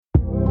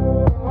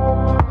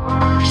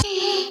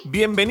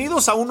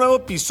Bienvenidos a un nuevo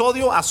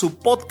episodio a su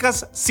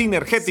podcast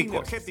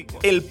Sinergéticos,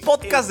 el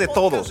podcast de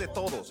todos.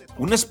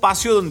 Un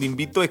espacio donde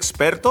invito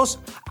expertos,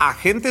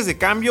 agentes de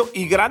cambio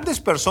y grandes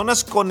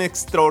personas con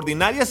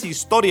extraordinarias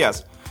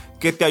historias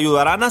que te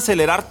ayudarán a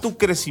acelerar tu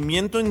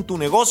crecimiento en tu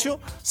negocio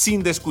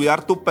sin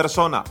descuidar tu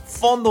persona,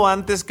 fondo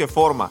antes que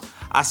forma,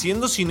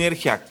 haciendo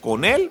sinergia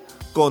con él,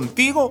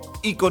 contigo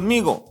y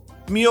conmigo.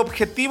 Mi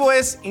objetivo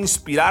es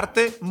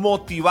inspirarte,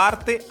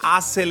 motivarte,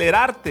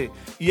 acelerarte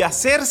y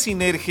hacer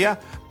sinergia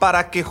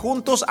para que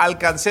juntos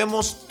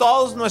alcancemos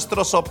todos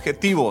nuestros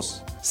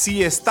objetivos.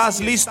 Si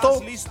estás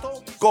listo,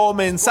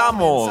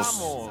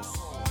 comenzamos.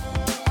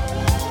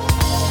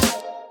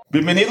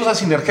 Bienvenidos a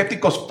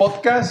Sinergéticos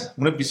Podcast,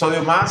 un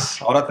episodio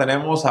más. Ahora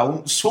tenemos a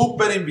un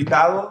súper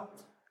invitado.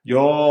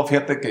 Yo,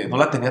 fíjate que no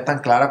la tenía tan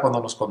clara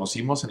cuando nos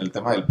conocimos en el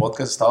tema del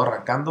podcast, estaba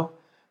arrancando,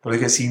 pero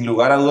dije, sin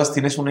lugar a dudas,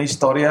 tienes una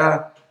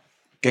historia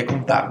que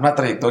contar, una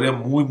trayectoria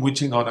muy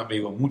chingona,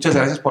 amigo. Muchas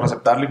gracias por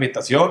aceptar la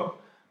invitación,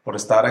 por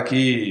estar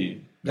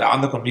aquí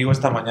grabando conmigo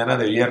esta mañana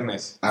de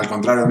viernes. Al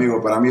contrario,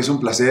 amigo, para mí es un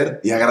placer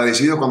y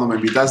agradecido cuando me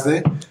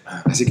invitaste.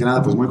 Así que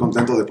nada, pues muy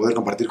contento de poder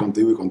compartir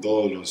contigo y con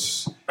todos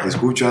los que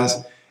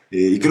escuchas.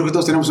 Y creo que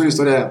todos tenemos una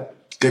historia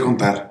que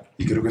contar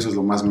y creo que eso es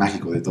lo más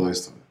mágico de todo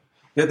esto.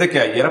 Fíjate que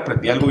ayer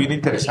aprendí algo bien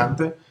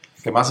interesante,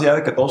 que más allá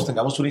de que todos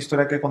tengamos una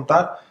historia que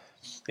contar,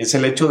 es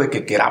el hecho de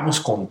que queramos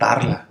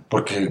contarla,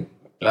 porque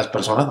las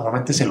personas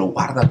normalmente se lo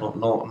guardan,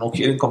 no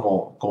quieren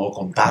como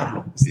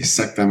contarlo.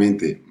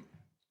 Exactamente.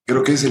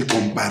 Creo que es el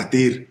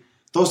compartir.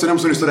 Todos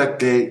tenemos una historia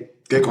que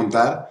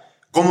contar,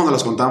 cómo nos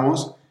las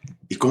contamos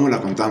y cómo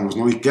la contamos,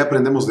 ¿no? Y qué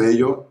aprendemos de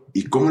ello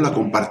y cómo la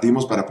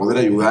compartimos para poder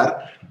ayudar,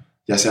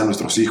 ya sea a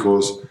nuestros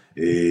hijos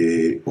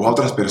o a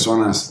otras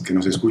personas que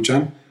nos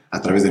escuchan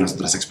a través de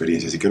nuestras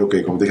experiencias. Y creo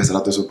que, como te dije hace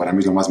rato, eso para mí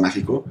es lo más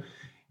mágico.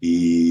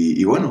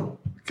 Y bueno,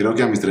 creo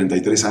que a mis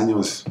 33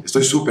 años,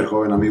 estoy súper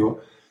joven, amigo,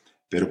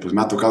 pero pues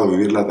me ha tocado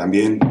vivirla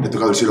también. He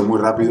tocado el cielo muy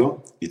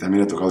rápido y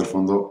también he tocado el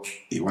fondo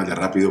igual de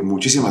rápido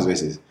muchísimas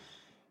veces.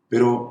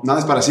 Pero nada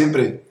es para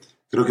siempre.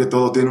 Creo que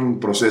todo tiene un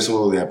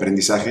proceso de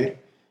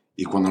aprendizaje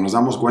y cuando nos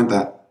damos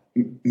cuenta,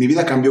 mi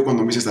vida cambió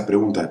cuando me hice esta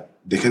pregunta.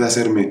 Dejé de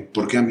hacerme,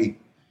 ¿por qué a mí?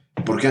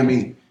 ¿Por qué a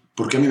mí?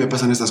 ¿Por qué a mí me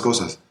pasan estas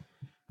cosas?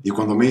 Y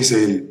cuando me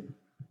hice el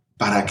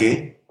 ¿para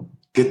qué?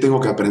 ¿Qué tengo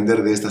que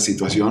aprender de esta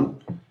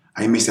situación?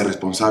 Ahí me hice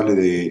responsable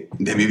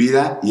de mi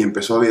vida y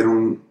empezó a haber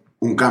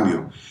un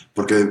cambio.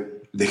 Porque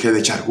dejé de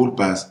echar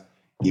culpas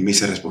y me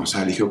hice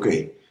responsable. Dije, ok,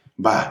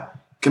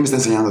 ¿qué me está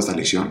enseñando esta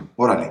lección?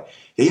 Órale.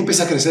 Y ahí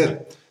empecé a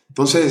crecer.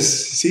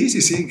 Entonces,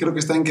 sí, creo que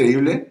está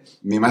increíble.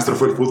 Mi maestro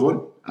fue el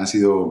fútbol, ha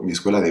sido mi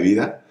escuela de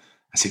vida.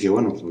 Así que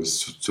bueno,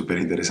 pues súper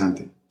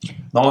interesante.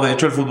 No, de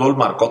hecho el fútbol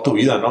marcó tu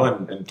vida,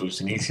 ¿no? En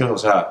tus inicios, o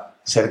sea,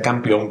 ser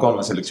campeón con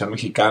la selección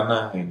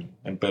mexicana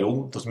en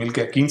Perú,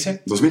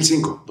 ¿2015?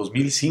 2005.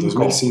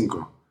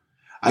 2005.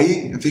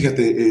 Ahí,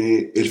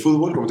 fíjate, el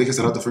fútbol, como te dije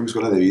hace rato, fue mi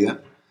escuela de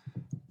vida.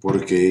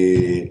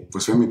 Porque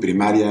pues fue mi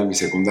primaria, mi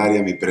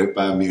secundaria, mi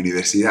prepa, mi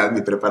universidad,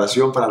 mi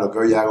preparación para lo que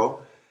hoy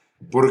hago.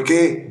 ¿Por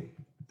qué?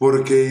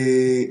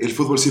 Porque el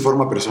fútbol sí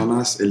forma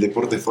personas, el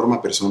deporte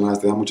forma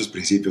personas, te da muchos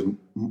principios,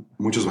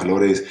 muchos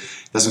valores,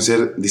 te hace un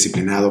ser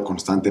disciplinado,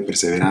 constante,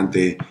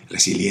 perseverante,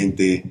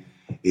 resiliente,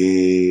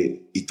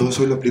 y todo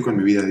eso lo aplico en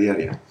mi vida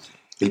diaria.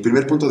 El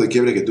primer punto de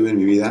quiebre que tuve en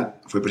mi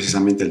vida fue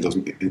precisamente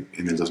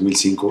en el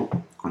 2005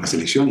 con la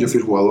selección. Yo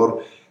fui el jugador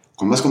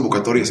con más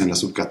convocatorias en la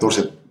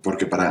sub-14,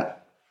 porque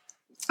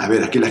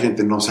aquí la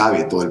gente no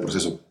sabe todo el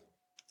proceso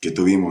que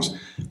tuvimos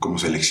como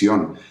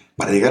selección.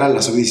 Para llegar a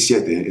la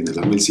sub-17 en el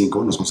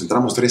 2005 nos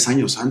concentramos 3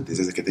 años antes,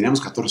 desde que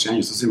teníamos 14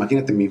 años. Entonces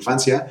imagínate, en mi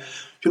infancia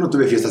yo no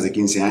tuve fiestas de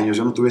 15 años,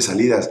 yo no tuve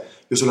salidas.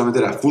 Yo solamente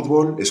era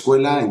fútbol,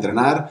 escuela,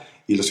 entrenar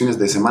y los fines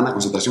de semana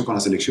concentración con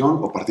la selección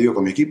o partido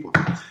con mi equipo.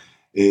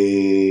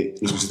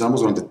 Nos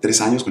concentramos durante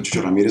 3 años con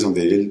Chucho Ramírez,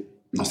 donde él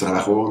nos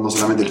trabajó no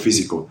solamente el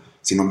físico,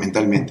 sino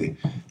mentalmente.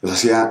 Nos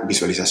hacía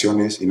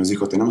visualizaciones y nos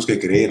dijo, tenemos que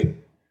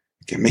creer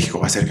que México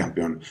va a ser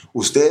campeón.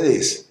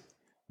 Ustedes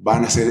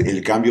van a hacer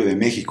el cambio de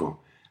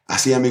México.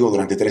 Así, amigo,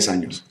 durante 3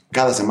 años.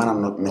 Cada semana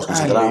nos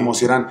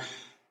concentrábamos y eran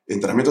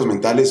entrenamientos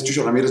mentales.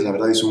 Chucho Ramírez, la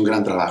verdad, hizo un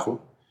gran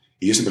trabajo.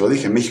 Y yo siempre lo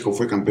dije, México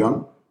fue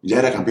campeón. Ya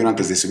era campeón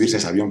antes de subirse a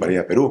ese avión para ir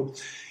a Perú.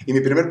 Y mi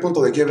primer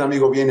punto de quiebra,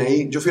 amigo, viene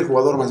ahí. Yo fui el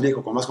jugador más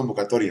viejo con más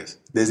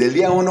convocatorias. Desde el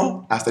día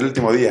 1 hasta el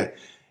último día.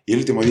 Y el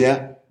último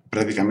día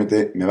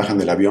prácticamente me bajan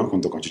del avión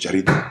junto con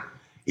Chicharito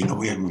y no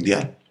voy al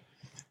mundial.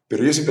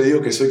 Pero yo siempre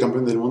digo que soy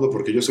campeón del mundo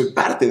porque yo soy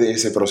parte de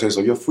ese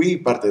proceso. Yo fui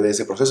parte de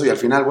ese proceso y al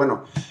final,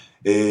 bueno,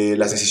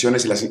 las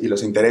decisiones y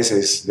los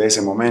intereses de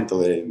ese momento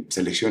de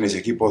selecciones y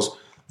equipos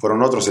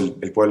fueron otros.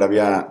 El Puebla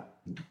había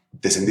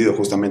descendido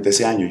justamente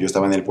ese año. Yo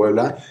estaba en el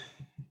Puebla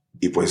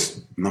y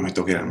pues no me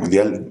tocó ir al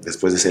mundial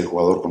después de ser el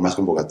jugador con más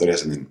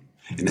convocatorias en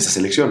esa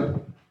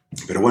selección.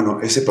 Pero bueno,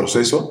 ese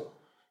proceso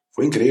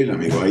fue increíble,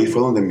 amigo. Ahí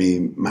fue donde mi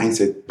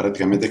mindset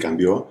prácticamente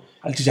cambió.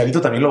 ¿Al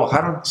Chicharito también lo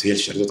bajaron? Sí, el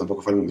Chicharito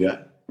tampoco fue al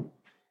mundial.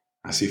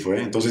 Así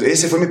fue. Entonces,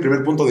 ese fue mi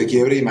primer punto de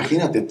quiebre.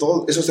 Imagínate,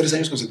 todos esos 3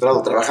 años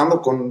concentrado,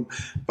 trabajando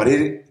para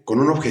ir con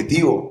un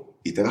objetivo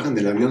y te bajan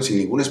del avión sin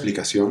ninguna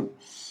explicación.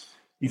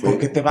 ¿Y por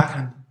qué te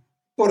bajan?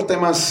 Por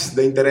temas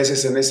de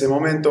intereses en ese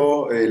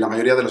momento. La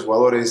mayoría de los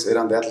jugadores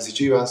eran de Atlas y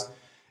Chivas.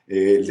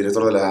 El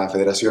director de la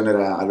federación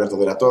era Alberto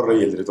de la Torre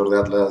y el director de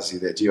Atlas y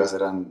de Chivas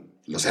eran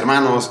los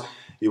hermanos.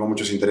 Hubo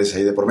muchos intereses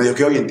ahí de por medio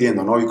que hoy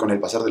entiendo, ¿no? Y con el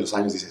pasar de los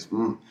años dices,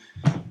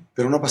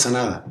 pero no pasa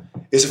nada.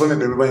 Ese fue mi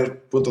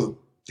primer punto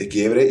de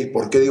quiebre. ¿Y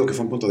por qué digo que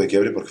fue un punto de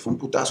quiebre? Porque fue un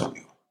putazo,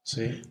 amigo.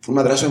 Sí. Fue un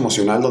madrazo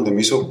emocional donde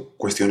me hizo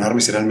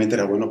cuestionarme si realmente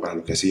era bueno para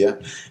lo que hacía.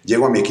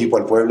 Llego a mi equipo,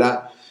 al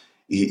Puebla,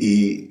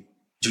 y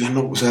yo ya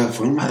no, o sea,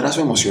 fue un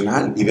madrazo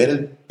emocional. Y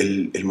ver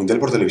el Mundial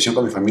por televisión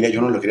con mi familia,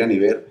 yo no lo quería ni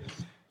ver.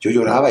 Yo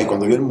lloraba, y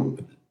cuando vi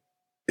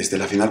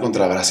la final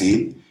contra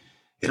Brasil,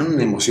 eran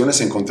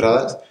emociones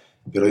encontradas,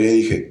 pero yo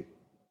dije,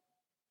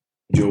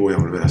 yo voy a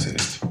volver a hacer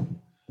esto.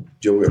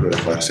 Yo voy a volver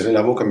a jugar. Cerré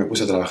la boca, me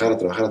puse a trabajar,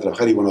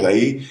 y bueno, de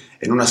ahí,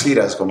 en unas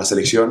giras con la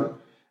selección,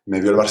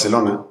 me vio el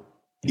Barcelona,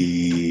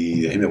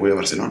 y de ahí me voy a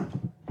Barcelona.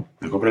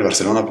 Me compré el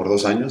Barcelona por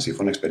 2 años y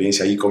fue una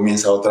experiencia. Ahí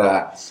comienza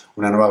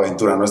una nueva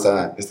aventura, ¿no?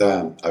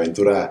 Esta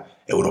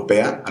aventura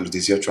europea. A los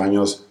 18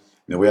 años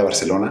me voy a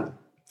Barcelona,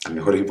 al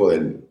mejor equipo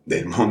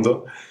del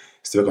mundo.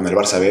 Estuve con el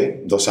Barça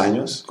B 2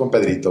 años, con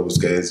Pedrito,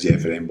 Busquets,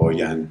 Jeffrey,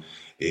 Boyan.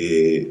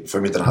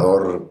 Fue mi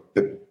entrenador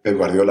Pep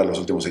Guardiola los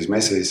últimos 6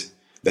 meses.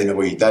 De ahí me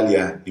voy a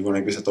Italia y bueno,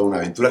 ahí empieza toda una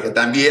aventura que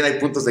también hay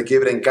puntos de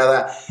quiebre en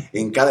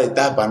cada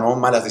etapa, ¿no?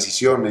 Malas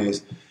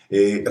decisiones.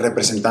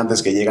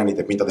 Representantes que llegan y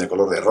te pintan de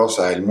color de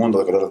rosa, el mundo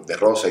de color de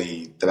rosa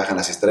y te bajan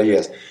las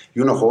estrellas. Y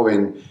uno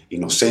joven,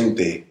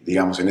 inocente,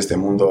 digamos, en este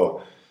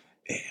mundo,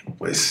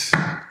 pues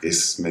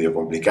es medio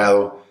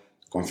complicado.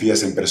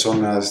 Confías en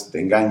personas, te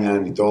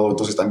engañan y todo.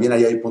 Entonces también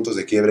ahí hay puntos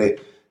de quiebre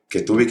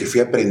que tuve y que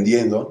fui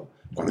aprendiendo.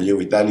 Cuando llego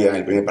a Italia,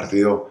 el primer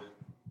partido,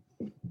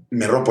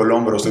 me rompo el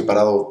hombro, estoy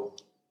parado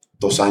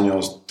 2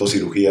 años, 2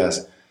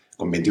 cirugías,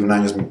 con 21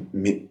 años,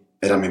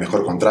 era mi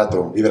mejor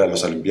contrato. Iba a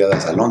las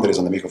Olimpiadas a Londres,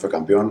 donde mi hijo fue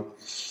campeón.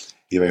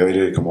 Iba a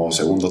ir como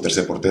segundo o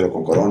tercer portero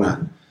con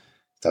Corona.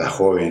 Estaba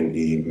joven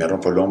y me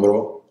rompo el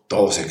hombro,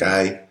 todo se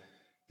cae.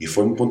 Y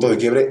fue un punto de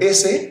quiebre.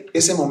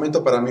 Ese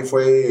momento para mí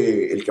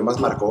fue el que más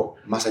marcó,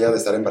 más allá de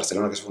estar en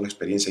Barcelona, que fue una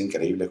experiencia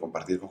increíble,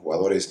 compartir con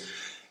jugadores,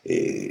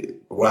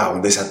 de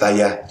esa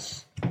talla.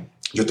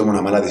 Yo tomé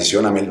una mala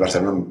decisión. A mí el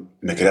Barcelona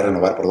me quería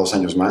renovar por 2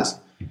 años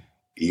más.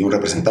 Y un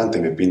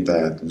representante me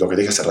pinta, lo que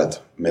dije hace rato,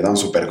 me da un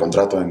super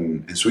contrato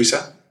en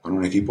Suiza con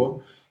un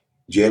equipo.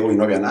 Llego y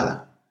no había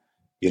nada.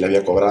 Y él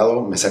había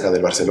cobrado, me saca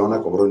del Barcelona,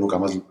 cobró y nunca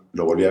más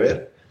lo volví a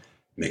ver.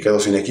 Me quedo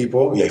sin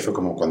equipo y ahí fue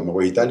como cuando me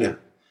voy a Italia.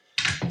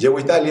 Llego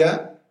a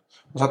Italia.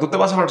 O sea, tú te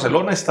vas a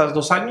Barcelona, estás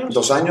 2 años.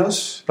 2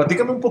 años.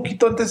 Platícame un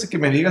poquito antes de que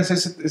me digas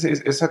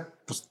esa,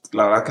 pues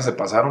la verdad que se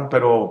pasaron,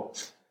 pero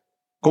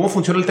 ¿cómo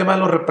funciona el tema de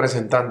los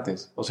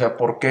representantes? O sea,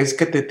 ¿por qué es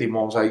que te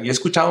timó? O sea, y he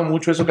escuchado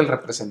mucho eso que el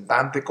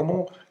representante,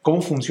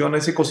 ¿cómo funciona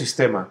ese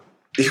ecosistema?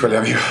 Híjole,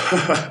 amigo.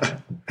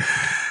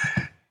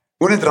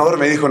 Un entrenador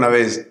me dijo una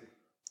vez,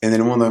 en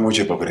el mundo hay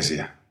mucha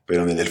hipocresía,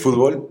 pero en el del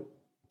fútbol,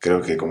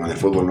 creo que como en el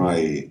fútbol no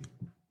hay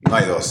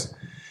dos.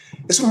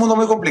 Es un mundo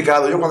muy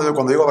complicado. Yo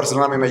cuando llego a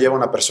Barcelona, a mí me lleva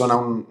una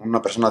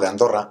persona de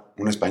Andorra,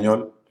 un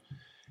español,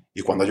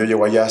 y cuando yo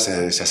llego allá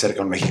se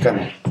acerca un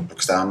mexicano, porque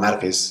estaba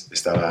Márquez,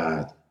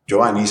 estaba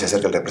Giovanni, se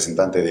acerca el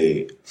representante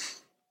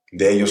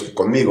de ellos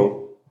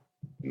conmigo,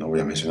 no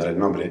voy a mencionar el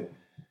nombre,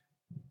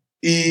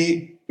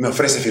 y me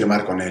ofrece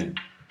firmar con él.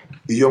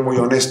 Y yo, muy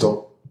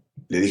honesto,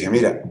 le dije,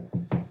 mira,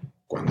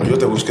 cuando yo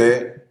te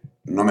busqué,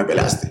 no me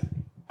pelaste.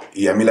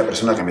 Y a mí la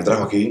persona que me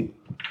trajo aquí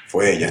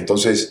fue ella.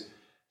 Entonces,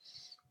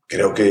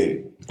 creo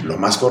que lo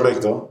más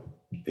correcto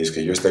es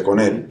que yo esté con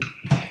él,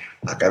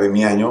 acabe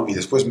mi año y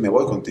después me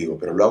voy contigo.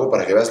 Pero lo hago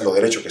para que veas lo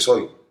derecho que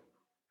soy.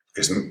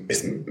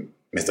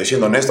 Me estoy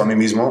siendo honesto a mí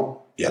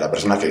mismo y a la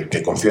persona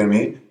que confía en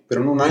mí,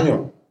 pero en un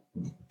año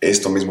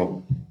esto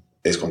mismo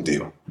es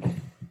contigo.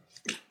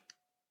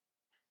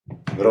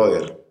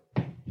 Brother,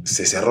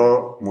 se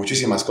cerró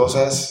muchísimas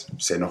cosas,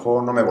 se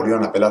enojó, no me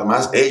volvieron a pelar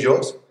más,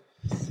 ellos.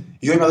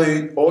 Y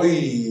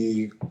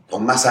hoy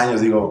con más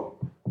años digo,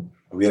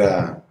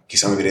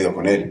 quizá me hubiera ido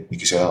con él y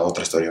quizá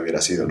otra historia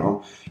hubiera sido,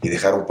 ¿no? Y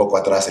dejar un poco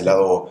atrás el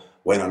lado,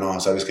 bueno, no,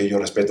 sabes que yo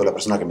respeto a la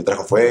persona que me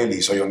trajo fue él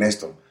y soy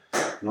honesto.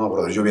 No,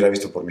 brother, yo hubiera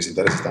visto por mis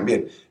intereses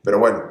también. Pero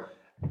bueno,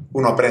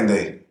 uno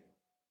aprende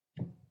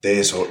de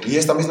eso. Y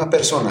esta misma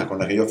persona con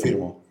la que yo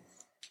firmo,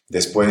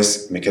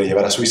 después me quiere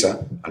llevar a Suiza,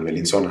 al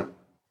Bellinzona,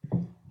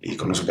 y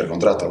con un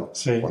supercontrato,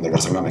 sí, cuando el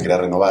Barcelona me quería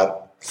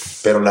renovar,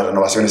 pero las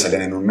renovaciones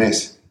salían en un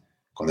mes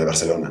con el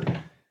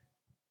Barcelona.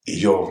 Y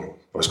yo,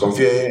 pues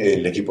confié,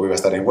 el equipo iba a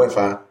estar en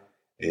UEFA,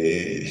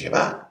 dije,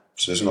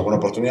 pues es una buena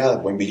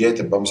oportunidad, buen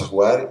billete, vamos a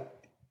jugar,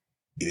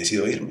 y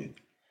decido irme.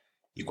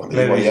 Y cuando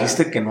le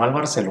dijiste que no al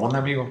Barcelona,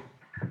 amigo,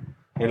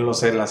 en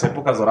las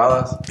épocas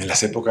doradas. En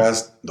las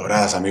épocas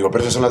doradas, amigo,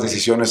 pero esas son las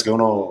decisiones que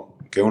uno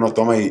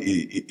toma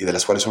y de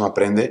las cuales uno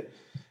aprende.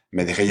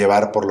 Me dejé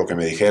llevar por lo que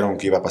me dijeron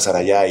que iba a pasar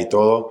allá y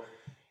todo,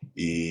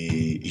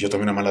 y yo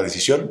tomé una mala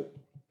decisión,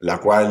 la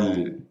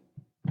cual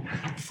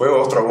fue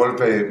otro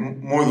golpe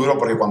muy duro,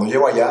 porque cuando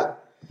llego allá,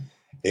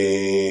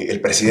 el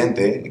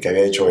presidente que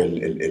había hecho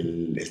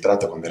el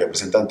trato con mi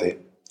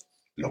representante,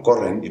 lo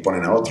corren y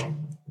ponen a otro.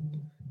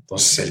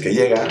 Entonces el que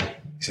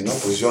llega dice, no,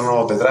 pues yo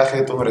no te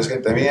traje, tú no eres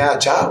gente mía,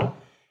 chao.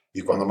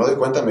 Y cuando me doy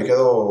cuenta me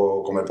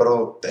quedo como el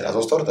perro de las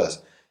dos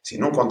tortas,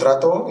 sin un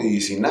contrato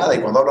y sin nada.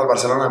 Y cuando hablo al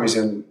Barcelona me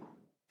dicen,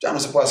 ya no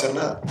se puede hacer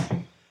nada.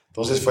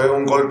 Entonces fue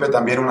un golpe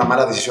también, una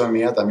mala decisión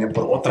mía también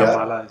por otra confiar.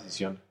 mala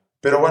decisión.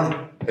 Pero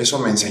bueno, eso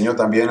me enseñó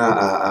también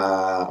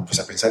pues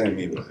a pensar en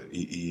mí, brother,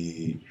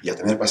 y a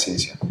tener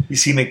paciencia. ¿Y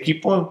sin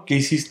equipo qué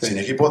hiciste? Sin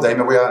equipo, de ahí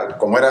me voy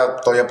como era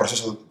todavía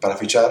proceso para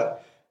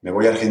fichar, me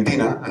voy a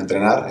Argentina a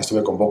entrenar.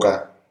 Estuve con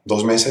Boca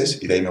 2 meses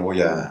y de ahí me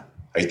voy a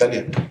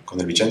Italia con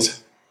el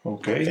Vicenza.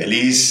 Okay.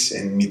 Feliz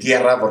en mi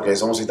tierra porque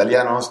somos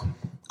italianos,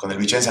 con el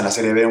Vicenza en la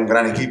Serie B, un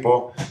gran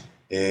equipo.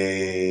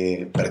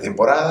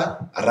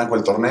 Pretemporada, arranco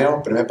el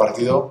torneo, primer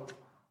partido,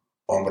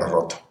 hombro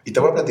roto. Y te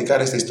voy a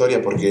platicar esta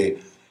historia porque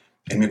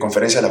en mi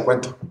conferencia la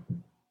cuento.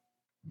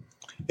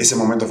 Ese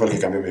momento fue el que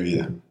cambió mi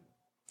vida.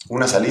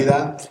 Una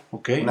salida,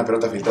 una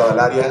pelota filtrada al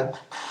área,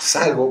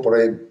 salgo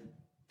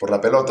por la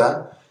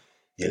pelota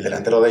y el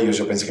delantero de ellos,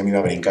 yo pensé que me iba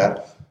a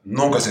brincar,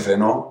 nunca se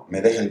frenó,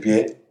 me deja el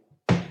pie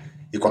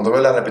y cuando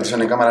veo la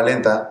repetición en cámara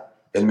lenta,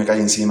 él me cae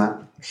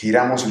encima,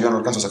 giramos y yo no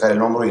alcanzo a sacar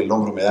el hombro y el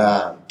hombro me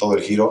da todo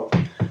el giro.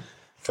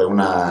 Fue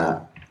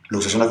una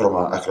luxación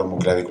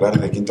acromoclavicular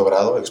de 5º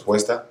grado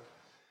expuesta.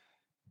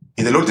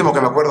 Y del último que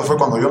me acuerdo fue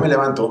cuando yo me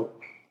levanto,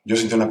 yo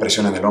sentí una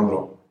presión en el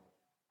hombro,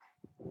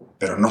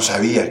 pero no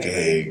sabía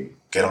que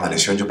era una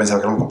lesión. Yo pensaba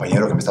que era un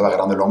compañero que me estaba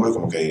agarrando el hombro y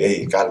como que,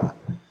 hey, calma.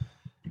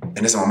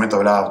 En ese momento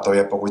hablaba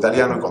todavía poco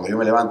italiano y cuando yo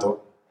me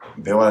levanto,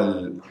 veo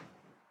al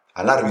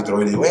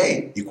árbitro y le digo,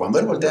 hey, y cuando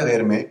él voltea a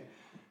verme,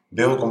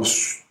 veo como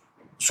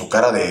su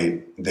cara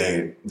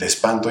de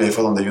espanto y ahí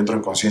fue donde yo entro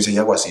en conciencia y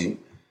hago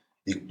así.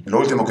 Y lo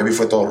último que vi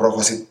fue todo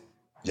rojo así,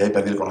 y ahí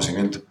perdí el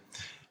conocimiento.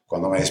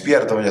 Cuando me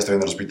despierto, ya estoy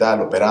en el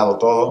hospital, operado,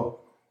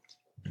 todo,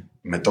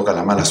 me toca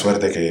la mala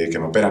suerte que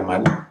me operan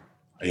mal,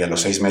 y a los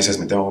 6 meses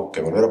me tengo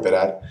que volver a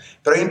operar.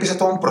 Pero ahí empieza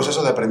todo un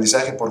proceso de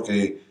aprendizaje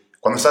porque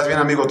cuando estás bien,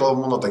 amigo, todo el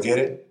mundo te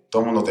quiere,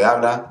 todo el mundo te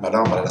habla. Me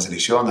hablaron para la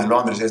selección, en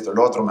Londres, esto, el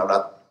otro, me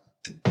habla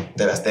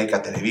TV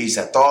Azteca,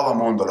 Televisa, todo el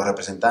mundo, los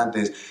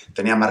representantes,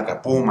 tenía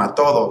marca Puma,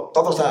 todo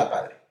estaba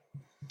padre.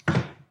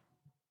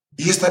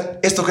 ¿Y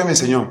esto qué me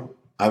enseñó?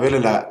 A verle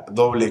la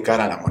doble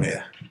cara a la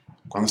moneda.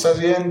 Cuando estás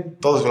bien,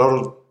 todo es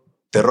color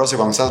de rosa.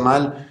 Cuando estás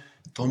mal,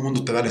 todo el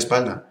mundo te da la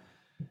espalda.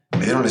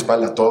 Me dieron la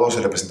espalda a todos,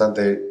 el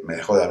representante me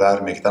dejó de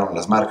hablar, me quitaron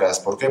las marcas.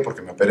 ¿Por qué?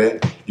 Porque me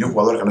operé y un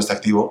jugador que no está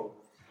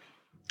activo,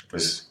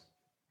 pues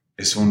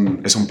es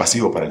un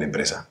pasivo para la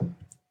empresa.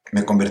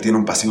 Me convertí en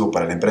un pasivo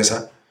para la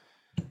empresa.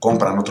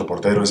 Compran otro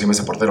portero, encima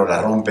ese portero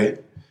la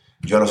rompe.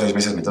 Yo a los 6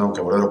 meses me tengo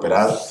que volver a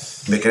operar.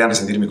 Me querían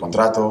rescindir mi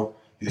contrato.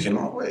 Y dije,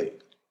 no, güey,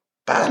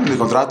 págame mi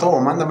contrato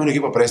o mándame un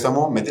equipo a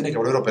préstamo. Me tiene que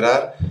volver a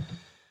operar.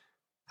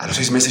 A los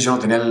 6 meses yo no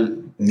tenía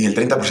ni el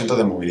 30%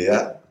 de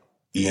movilidad.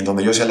 Y en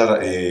donde yo hacía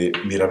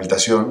mi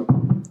rehabilitación,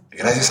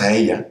 gracias a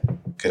ella,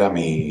 que era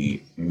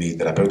mi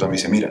terapeuta, me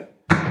dice, mira,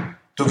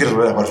 ¿tú quieres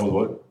volver a jugar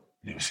fútbol?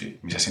 Y yo, sí.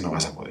 Me dice, así no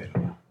vas a poder.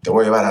 Te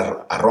voy a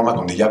llevar a Roma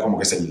con Di Giacomo,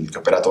 que es el que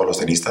opera a todos los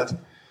tenistas.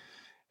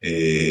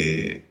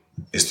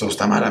 Esto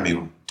está mal,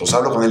 amigo. Entonces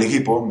hablo con el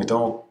equipo, me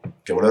tengo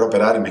que volver a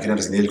operar y me quieren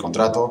rescindir el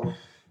contrato.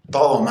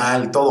 Todo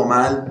mal.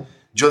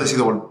 Yo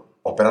decido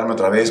operarme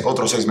otra vez,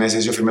 otros 6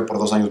 meses. Yo firmé por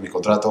 2 años mi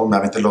contrato, me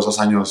aventé los 2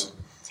 años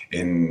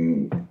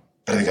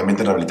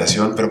prácticamente en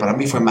rehabilitación, pero para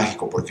mí fue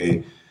mágico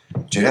porque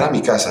llegar a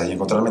mi casa y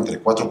encontrarme entre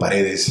 4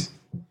 paredes.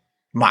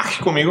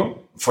 ¿Mágico,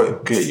 amigo?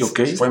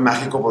 Fue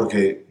mágico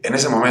porque en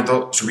ese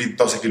momento subí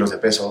 12 kilos de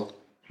peso,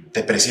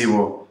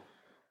 depresivo,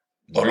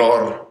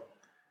 dolor,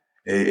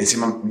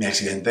 encima me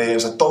accidenté, o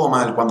sea, todo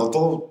mal. Cuando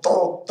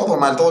todo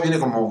mal, todo viene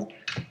como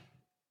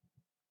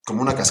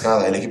una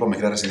cascada. El equipo me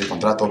quería rescindir el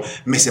contrato,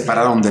 me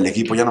separaron del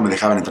equipo, ya no me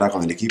dejaban entrar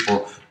con el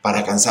equipo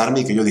para cansarme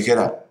y que yo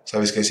dijera,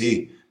 ¿sabes qué?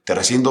 Sí, te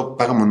rescindo,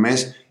 págame un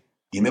mes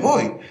y me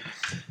voy.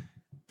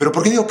 Pero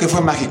 ¿por qué digo que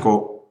fue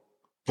mágico?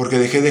 Porque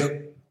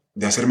dejé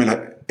de hacerme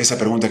esa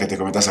pregunta que te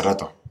comenté hace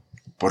rato.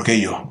 ¿Por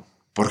qué yo?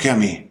 ¿Por qué a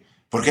mí?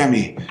 ¿Por qué a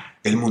mí?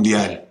 El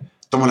Mundial.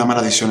 Tomo la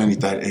mala decisión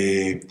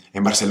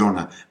en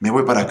Barcelona. Me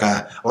voy para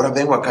acá. Ahora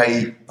vengo acá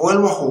y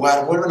vuelvo a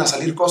jugar. Vuelven a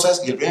salir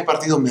cosas y el primer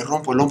partido me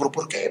rompo el hombro.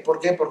 ¿Por qué?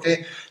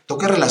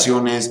 Toqué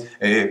relaciones,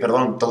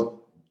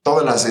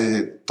 todas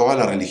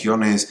las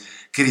religiones,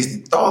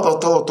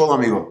 todo,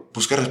 amigo.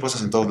 Busqué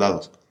respuestas en todos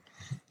lados.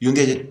 Y un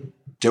día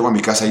llego a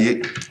mi casa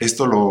y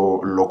esto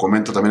lo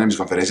comento también en mis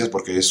conferencias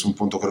porque es un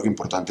punto creo que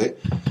importante.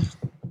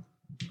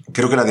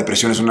 Creo que la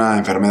depresión es una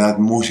enfermedad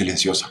muy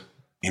silenciosa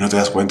y no te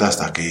das cuenta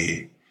hasta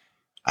que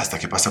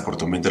pasa por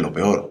tu mente lo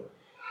peor.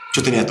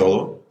 Yo tenía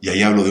todo y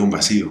ahí hablo de un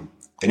vacío.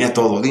 Tenía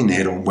todo,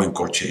 dinero, un buen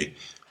coche,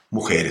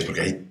 mujeres,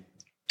 porque ahí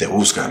te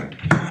buscan,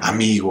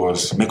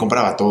 amigos, me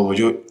compraba todo.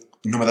 Yo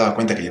no me daba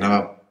cuenta que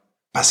llenaba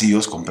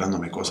vacíos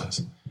comprándome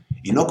cosas.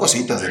 Y no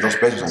cositas de 2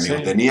 pesos, amigo.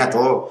 Sí. Tenía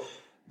todo,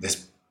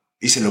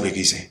 hice lo que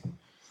quise.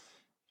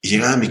 Y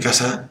llegaba a mi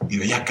casa y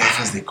veía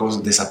cajas de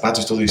cosas, de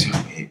zapatos y todo y decía,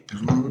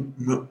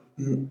 pero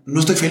no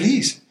estoy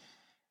feliz.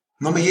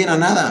 No me llena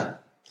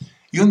nada.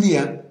 Y un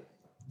día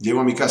llego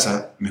a mi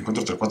casa, me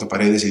encuentro entre 4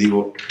 paredes y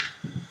digo,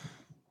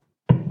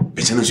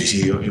 pensando en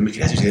suicidio. Yo me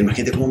quería suicidar.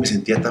 Imagínate cómo me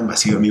sentía tan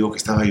vacío, amigo, que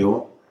estaba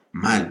yo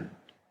mal.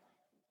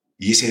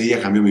 Y ese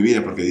día cambió mi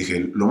vida porque dije,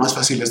 lo más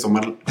fácil es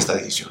tomar esta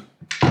decisión.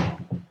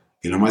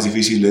 Y lo más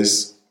difícil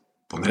es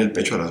poner el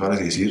pecho a las balas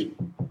y decir,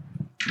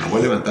 me voy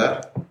a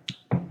levantar,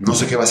 no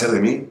sé qué va a ser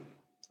de mí,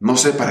 no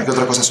sé para qué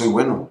otra cosa soy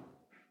bueno.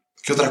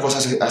 ¿Qué otra cosa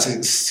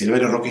hace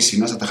Silverio Rocchi si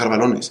no es atajar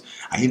balones?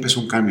 Ahí empezó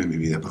un cambio en mi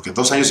vida, porque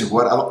 2 años sin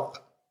jugar,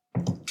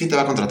 ¿quién te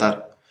va a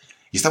contratar?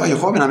 Y estaba yo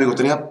joven, amigo,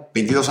 tenía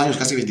 22 años,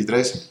 casi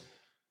 23,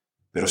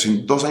 pero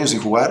 2 años sin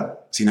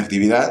jugar, sin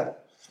actividad,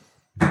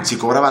 si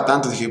cobraba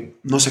tanto, dije,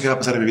 no sé qué va a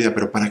pasar en mi vida,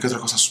 pero ¿para qué otra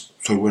cosa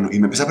soy bueno? Y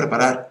me empecé a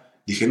preparar,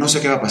 dije, no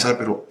sé qué va a pasar,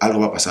 pero algo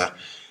va a pasar.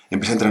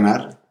 Empecé a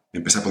entrenar,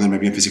 empecé a ponerme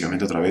bien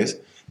físicamente otra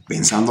vez,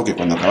 pensando que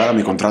cuando acabara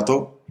mi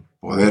contrato,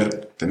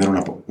 poder tener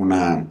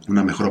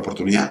una mejor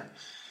oportunidad.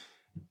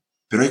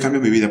 Pero ahí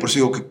cambió mi vida, por eso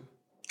digo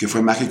que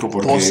fue mágico,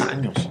 porque 2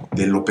 años.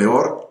 De lo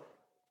peor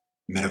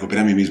me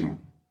recuperé a mí mismo.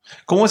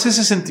 ¿Cómo es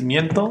ese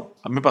sentimiento?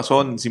 A mí me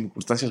pasó en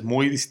circunstancias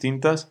muy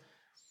distintas,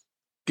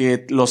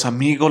 que los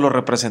amigos, los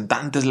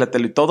representantes, la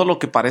tele, todo lo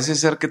que parece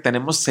ser que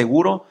tenemos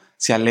seguro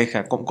se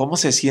aleja. ¿Cómo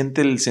se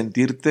siente el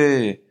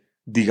sentirte,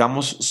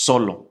 digamos,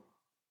 solo?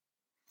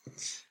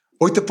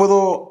 Hoy te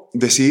puedo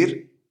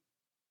decir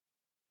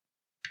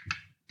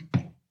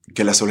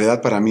que la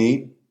soledad para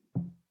mí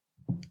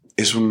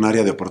es un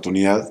área de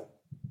oportunidad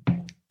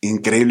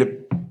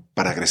increíble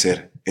para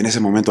crecer. En ese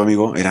momento,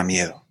 amigo, era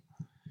miedo.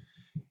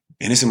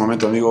 En ese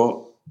momento,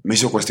 amigo, me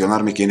hizo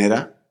cuestionarme quién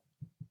era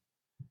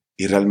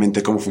y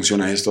realmente cómo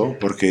funciona esto,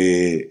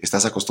 porque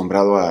estás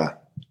acostumbrado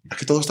a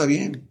que todo está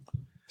bien,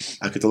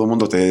 a que todo el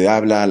mundo te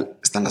habla,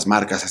 están las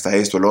marcas, está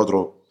esto, el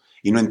otro,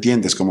 y no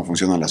entiendes cómo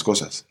funcionan las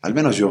cosas. Al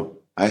menos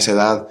yo, a esa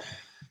edad,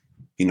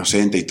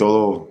 inocente y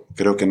todo,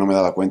 creo que no me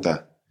daba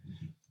cuenta.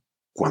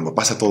 Cuando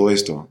pasa todo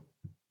esto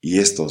y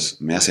estos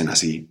me hacen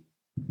así,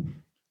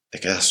 te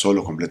quedas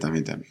solo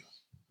completamente, amigo.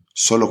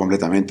 Solo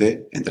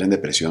completamente, entré en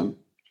depresión.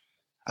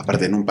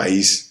 Aparte, en un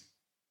país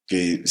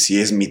que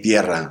si es mi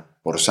tierra,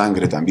 por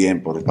sangre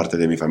también, por parte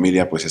de mi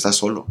familia, pues estás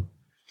solo.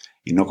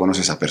 Y no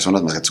conoces a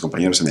personas más que a tus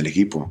compañeros en el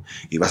equipo.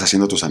 Y vas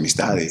haciendo tus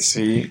amistades.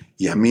 Sí.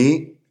 Y a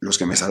mí, los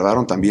que me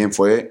salvaron también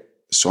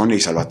fue Sonia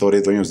y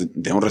Salvatore, dueños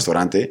de un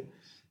restaurante,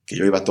 que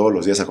yo iba todos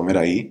los días a comer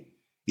ahí,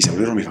 y se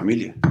volvieron mi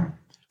familia.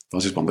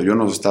 Entonces, cuando yo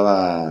no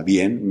estaba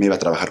bien, me iba a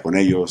trabajar con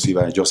ellos,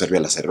 yo servía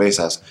las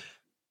cervezas,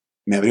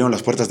 me abrieron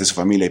las puertas de su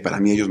familia y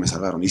para mí ellos me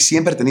salvaron. Y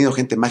siempre he tenido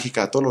gente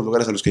mágica a todos los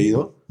lugares a los que he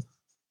ido.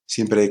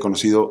 Siempre he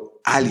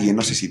conocido a alguien,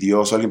 no sé si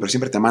Dios o alguien, pero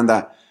siempre te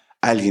manda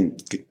a alguien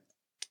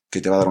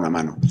que te va a dar una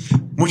mano.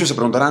 Muchos se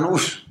preguntarán,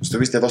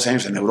 estuviste 12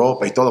 años en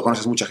Europa y todo,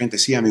 conoces mucha gente.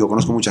 Sí, amigo,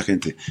 conozco mucha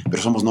gente,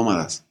 pero somos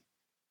nómadas.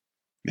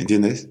 ¿Me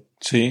entiendes?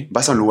 Sí.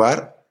 Vas a un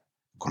lugar,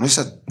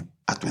 conoces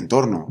a tu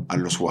entorno, a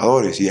los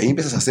jugadores, y ahí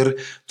empiezas a hacer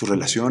tus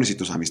relaciones y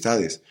tus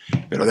amistades.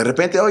 Pero de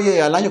repente,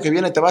 oye, al año que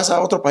viene te vas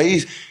a otro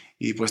país,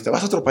 y pues te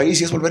vas a otro país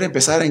y es volver a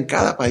empezar en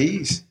cada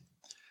país.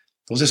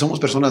 Entonces somos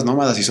personas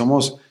nómadas y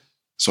somos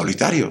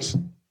solitarios.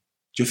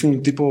 Yo fui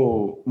un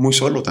tipo muy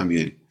solo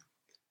también.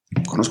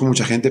 Conozco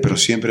mucha gente, pero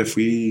siempre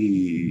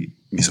fui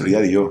mi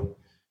soledad y yo.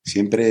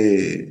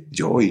 Siempre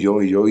yo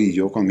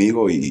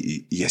conmigo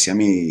y hacia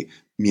mi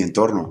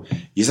entorno.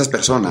 Y esas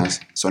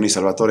personas, Sonia y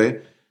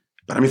Salvatore,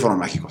 para mí fueron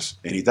mágicos.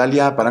 En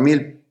Italia, para mí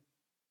el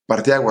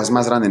parteaguas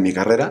más grande en mi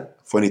carrera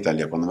fue en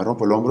Italia, cuando me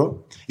rompo el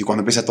hombro y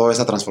cuando empieza toda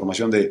esa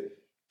transformación de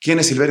 ¿quién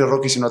es Silverio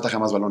Rocchi si no ataja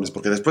más balones?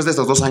 Porque después de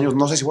estos 2 años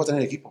no sé si voy a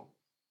tener equipo.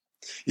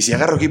 Y si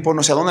agarro equipo,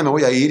 no sé a dónde me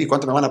voy a ir y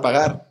cuánto me van a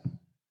pagar.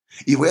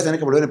 Y voy a tener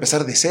que volver a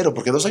empezar de cero,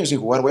 porque 2 años sin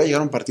jugar voy a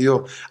llegar a un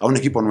partido, a un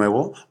equipo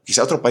nuevo,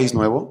 quizá a otro país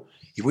nuevo,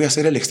 y voy a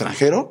ser el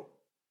extranjero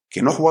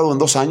que no ha jugado en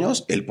 2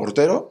 años, el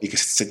portero, y que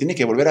se tiene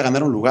que volver a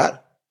ganar un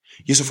lugar.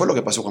 Y eso fue lo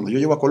que pasó. Cuando yo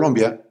llego a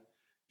Colombia,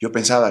 yo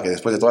pensaba que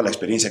después de toda la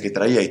experiencia que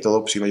traía y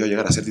todo, pues iba yo a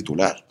llegar a ser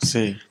titular.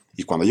 Sí.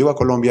 Y cuando llego a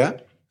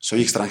Colombia,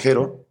 soy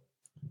extranjero,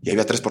 y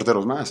había 3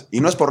 porteros más. Y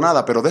no es por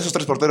nada, pero de esos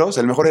 3 porteros,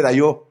 el mejor era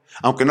yo,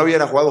 aunque no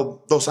hubiera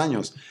jugado 2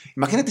 años.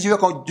 Imagínate yo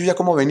ya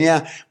cómo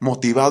venía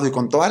motivado y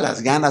con todas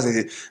las ganas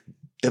de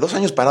 2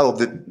 años parado,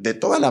 de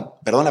toda la,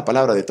 perdón la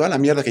palabra, de toda la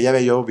mierda que ya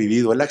había yo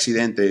vivido, el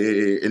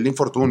accidente, el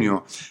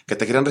infortunio, que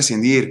te querían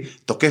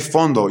rescindir, toqué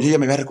fondo. Yo ya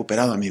me había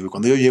recuperado, amigo. Y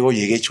cuando yo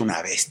llegué hecho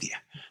una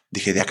bestia.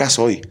 Dije, de acá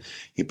soy.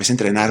 Y empecé a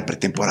entrenar,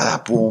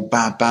 pretemporada, pum,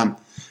 pam, pam.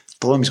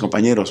 Todos mis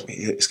compañeros,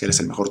 es que eres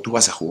el mejor, tú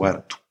vas a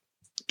jugar,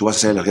 tú vas a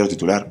ser el arquero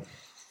titular.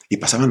 Y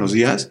pasaban los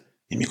días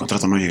y mi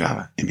contrato no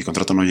llegaba, y mi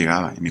contrato no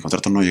llegaba, y mi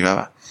contrato no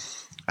llegaba.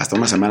 Hasta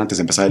una semana antes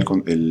de empezar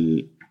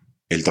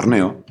el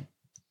torneo,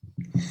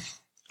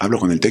 hablo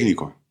con el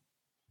técnico.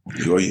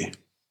 Y digo, oye,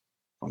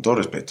 con todo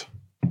respeto,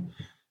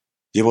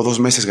 llevo 2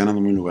 meses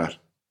ganándome un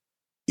lugar.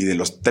 Y de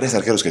los 3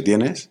 arqueros que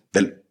tienes,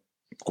 del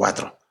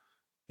 4,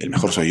 el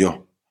mejor soy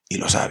yo. Y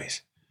lo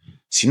sabes.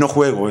 Si no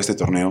juego este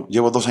torneo,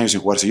 llevo 2 años sin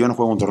jugar. Si yo no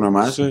juego un torneo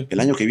más, sí, el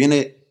año que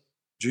viene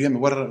yo ya me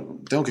voy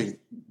tengo que,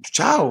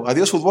 chao,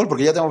 adiós fútbol,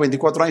 porque ya tengo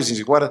 24 años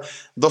sin jugar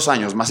 2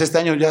 años, más este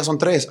año ya son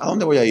 3, ¿a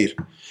dónde voy a ir?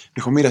 Me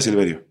dijo, mira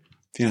Silverio,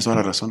 tienes toda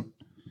la razón,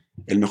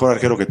 el mejor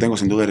arquero que tengo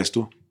sin duda eres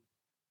tú,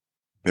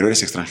 pero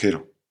eres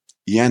extranjero,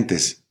 Y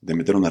antes de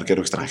meter un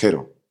arquero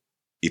extranjero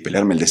y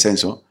pelearme el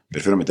descenso,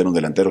 prefiero meter un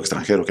delantero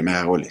extranjero que me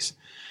haga goles.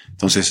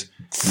 Entonces,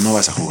 no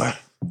vas a jugar.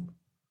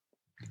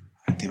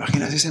 ¿Te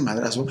imaginas ese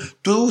madrazo?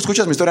 Tú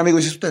escuchas mi historia, amigo,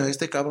 y dices,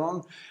 este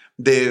cabrón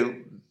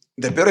de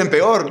peor en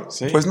peor.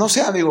 Sí. Pues no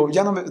sé, amigo,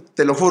 ya no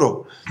te lo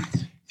juro.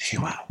 Dije,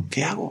 wow,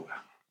 ¿qué hago?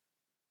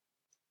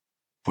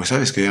 Pues,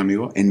 ¿sabes qué,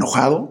 amigo?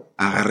 Enojado,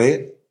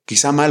 agarré,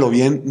 quizá mal o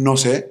bien, no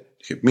sé.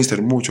 Dije,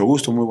 mister, mucho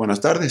gusto, muy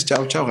buenas tardes,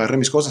 chao, chao. Agarré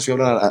mis cosas, fui a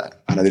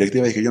hablar a la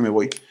directiva y dije, yo me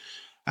voy.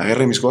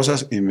 Agarré mis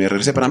cosas y me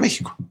regresé para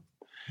México.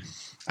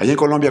 Allá en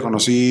Colombia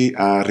conocí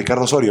a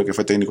Ricardo Osorio, que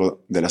fue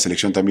técnico de la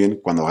selección también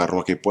cuando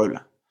agarró aquí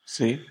Puebla.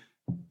 Sí.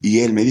 Y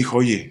él me dijo,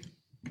 oye,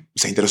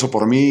 se interesó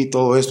por mí,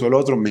 todo esto, el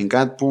otro, me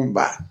encanta, pum,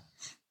 va.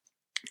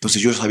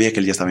 Entonces yo sabía que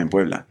él ya estaba en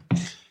Puebla.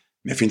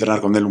 Me fui a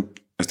entrenar con él un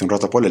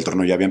rato a Puebla, el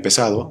torneo ya había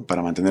empezado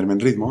para mantenerme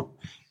en ritmo.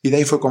 Y de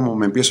ahí fue como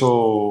me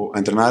empiezo a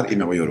entrenar y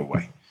me voy a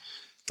Uruguay.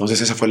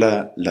 Entonces esa fue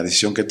la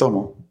decisión que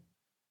tomo.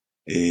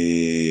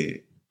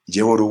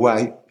 Llego a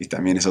Uruguay y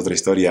también es otra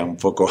historia un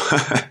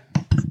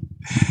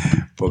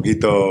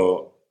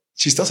poquito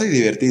chistosa y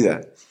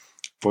divertida,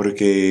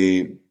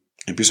 porque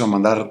empiezo a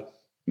mandar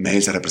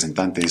mails a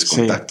representantes,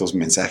 contactos,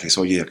 mensajes,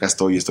 oye, acá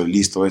estoy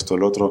listo, esto,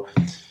 el otro.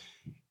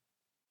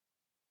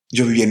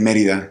 Yo vivía en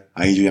Mérida,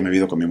 ahí yo ya me había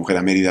ido con mi mujer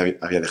a Mérida,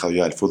 había dejado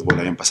ya el fútbol,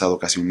 habían pasado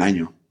casi un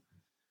año.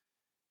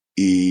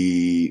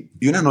 Y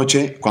una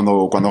noche,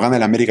 cuando gana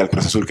el América, el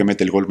Cruz Azul, que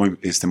mete el gol,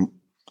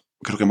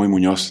 creo que muy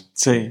Muñoz,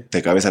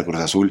 de cabeza al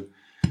Cruz Azul,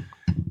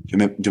 yo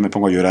me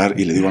pongo a llorar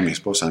y le digo a mi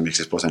esposa, a mi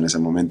ex esposa en ese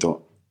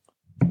momento,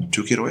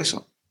 yo quiero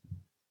eso.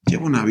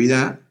 Llevo una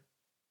vida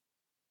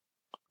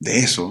de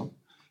eso,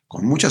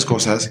 con muchas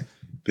cosas,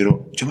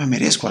 pero yo me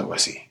merezco algo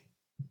así.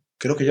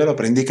 Creo que ya lo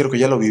aprendí, creo que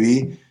ya lo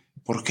viví.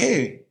 ¿Por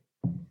qué?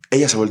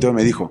 Ella se volteó y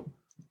me dijo,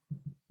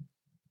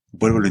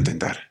 vuélvelo a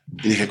intentar.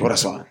 Y dije,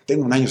 corazón,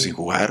 tengo un año sin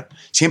jugar.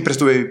 Siempre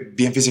estuve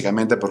bien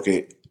físicamente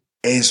porque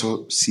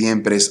eso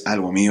siempre es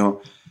algo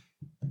mío.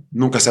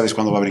 Nunca sabes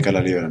cuándo va a brincar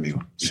la liebre,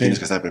 amigo. Sí. Tienes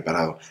que estar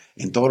preparado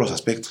en todos los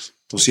aspectos.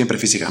 Tú siempre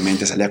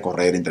físicamente salí a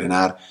correr,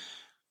 entrenar.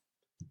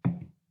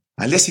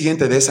 Al día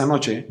siguiente de esa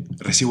noche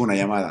recibo una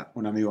llamada,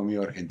 un amigo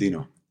mío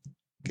argentino.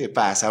 ¿Qué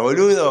pasa,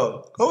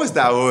 boludo? ¿Cómo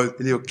estás vos?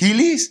 Le digo,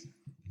 ¿Quilis?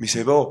 Me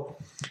dice,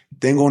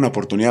 tengo una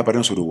oportunidad para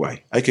irnos a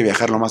Uruguay. Hay que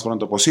viajar lo más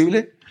pronto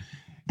posible.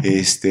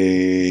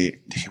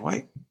 Dije,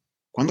 guay,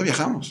 ¿cuándo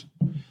viajamos?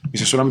 Me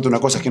dice, solamente una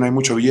cosa, aquí no hay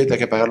mucho billete, hay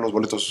que pagar los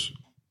boletos.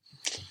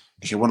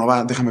 Dije, bueno,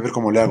 va, déjame ver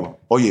cómo le hago.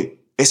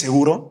 Oye, ¿es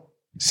seguro?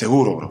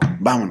 Seguro, bro,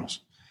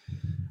 vámonos.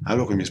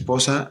 Hablo con mi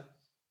esposa,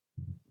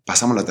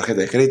 pasamos la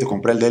tarjeta de crédito,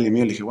 compré el de él y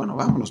mío, le dije, bueno,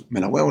 vámonos, me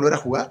la voy a volver a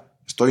jugar.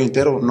 Estoy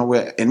entero,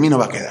 en mí no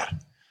va a quedar.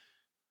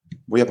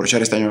 Voy a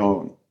aprovechar este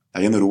año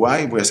allá en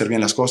Uruguay, voy a hacer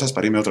bien las cosas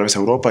para irme otra vez a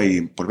Europa y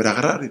volver a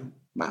agarrar. Y,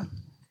 va.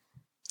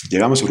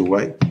 Llegamos a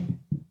Uruguay,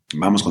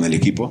 vamos con el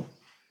equipo,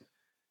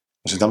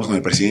 nos sentamos con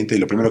el presidente y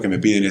lo primero que me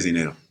piden es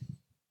dinero.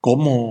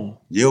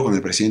 ¿Cómo? Llego con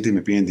el presidente y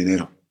me piden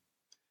dinero.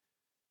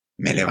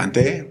 Me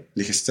levanté,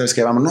 le dije, ¿sabes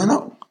qué? Vamos.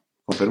 No,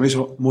 con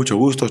permiso, mucho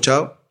gusto,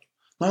 chao.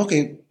 No,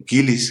 que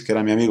Quilis, que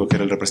era mi amigo, que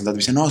era el representante,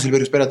 me dice, no,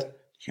 Silverio, espérate.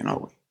 Dije, no,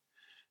 güey,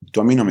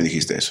 tú a mí no me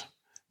dijiste eso.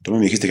 Tú me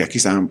dijiste que aquí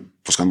estaban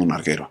buscando un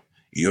arquero.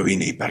 Y yo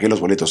vine y pagué los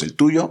boletos, el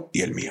tuyo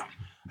y el mío.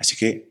 Así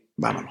que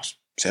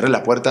vámonos. Cerré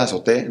la puerta,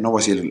 azoté, no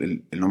voy a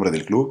decir el nombre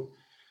del club.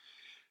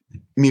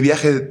 Mi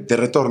viaje de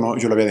retorno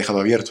yo lo había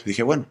dejado abierto.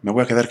 Dije, bueno, me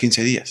voy a quedar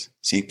 15 días.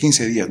 Si en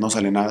 15 días no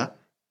sale nada,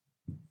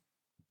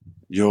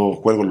 yo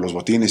cuelgo los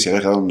botines y había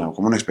dejado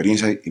como una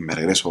experiencia y me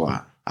regreso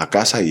a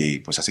casa y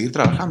pues a seguir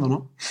trabajando,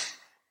 ¿no?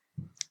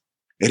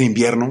 Era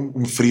invierno,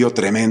 un frío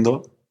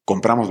tremendo.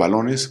 Compramos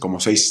balones, como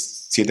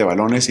 6, 7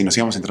 balones y nos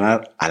íbamos a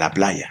entrenar a la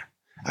playa.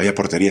 Había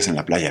porterías en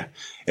la playa.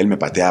 Él me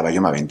pateaba,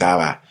 yo me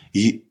aventaba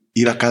y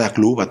iba a cada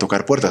club a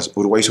tocar puertas.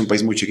 Uruguay es un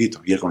país muy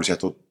chiquito y él conocía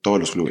todos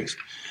los clubes.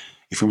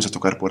 Y fuimos a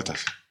tocar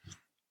puertas.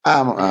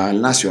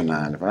 Al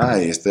Nacional,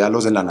 a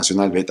los de la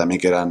Nacional B también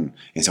que eran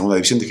en segunda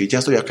división. Dije, ya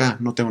estoy acá,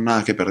 no tengo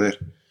nada que perder.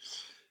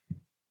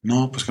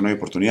 No, pues que no hay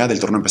oportunidad. El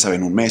torneo empezaba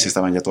en un mes,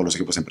 estaban ya todos los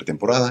equipos en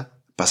pretemporada.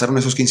 Pasaron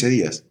esos 15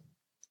 días.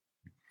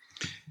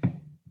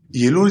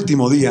 Y el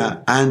último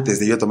día, antes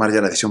de yo tomar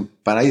ya la decisión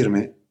para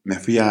irme, me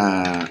fui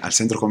al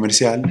centro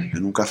comercial,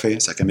 en un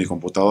café, saqué mi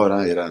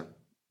computadora, era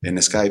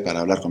en Skype para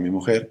hablar con mi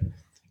mujer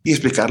y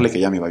explicarle que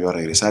ya me iba yo a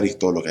regresar y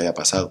todo lo que haya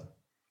pasado.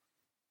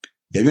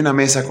 Y había una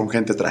mesa con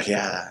gente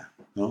trajeada,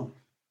 ¿no?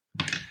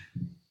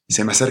 Y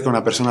se me acerca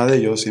una persona de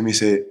ellos y me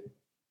dice,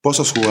 ¿vos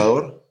sos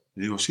jugador?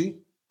 Le digo,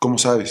 sí. ¿Cómo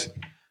sabes?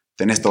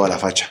 Tenés toda la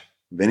facha.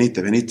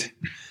 Venite.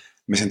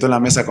 Me sentó en la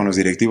mesa con los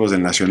directivos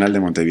del Nacional de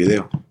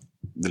Montevideo,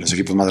 de los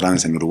equipos más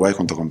grandes en Uruguay,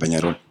 junto con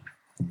Peñarol.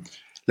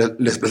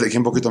 Les platiqué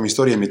un poquito mi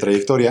historia, mi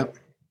trayectoria,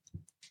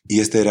 y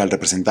este era el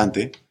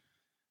representante,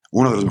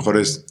 uno de los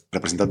mejores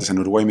representantes en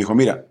Uruguay. Me dijo,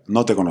 mira,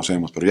 no te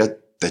conocemos, pero ya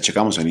te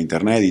checamos en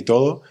internet y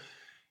todo,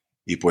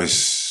 y pues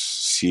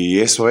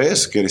si eso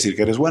es, quiere decir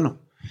que eres bueno.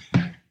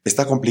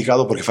 Está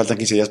complicado porque faltan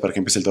 15 días para que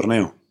empiece el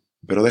torneo,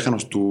 pero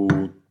déjanos tu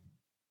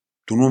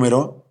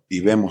número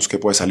y vemos qué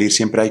puede salir.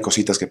 Siempre hay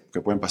cositas que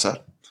pueden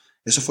pasar.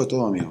 Eso fue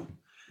todo, amigo.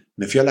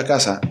 Me fui a la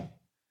casa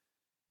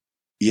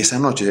Y esa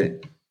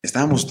noche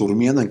estábamos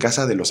durmiendo en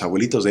casa de los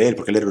abuelitos de él,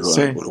 porque él era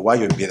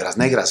uruguayo, en Piedras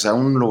Negras, o sea,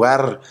 un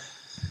lugar.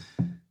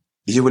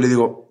 Y yo le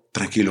digo,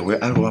 tranquilo, güey,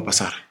 algo va a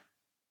pasar.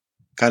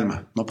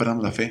 Calma, no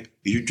perdamos la fe.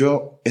 Y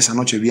yo esa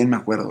noche bien me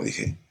acuerdo,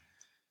 dije,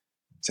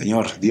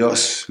 Señor,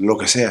 Dios, lo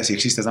que sea, si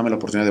existes, dame la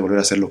oportunidad de volver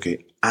a hacer lo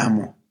que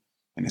amo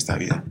en esta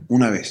vida.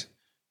 Una vez,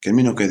 que en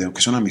mí no quede,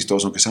 aunque sea un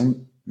amistoso, aunque sea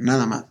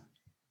nada más.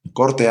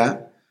 Corte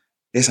A,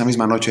 esa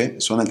misma noche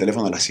suena el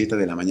teléfono a las 7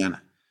 de la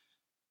mañana.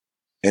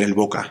 Era el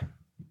Boca,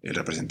 el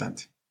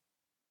representante.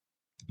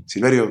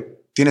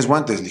 Silverio, ¿tienes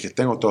guantes? Le dije,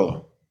 tengo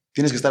todo.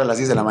 Tienes que estar a las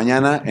 10 de la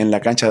mañana en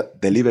la cancha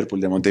de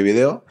Liverpool de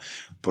Montevideo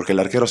porque el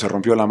arquero se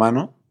rompió la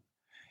mano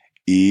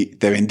y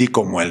te vendí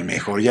como el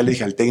mejor. Ya le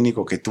dije al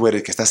técnico que tú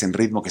eres, que estás en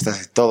ritmo, que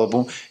estás en todo,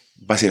 boom,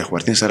 vas a ir a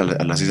jugar, tienes que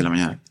estar a las 10 de la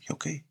mañana. Dije,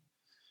 ok.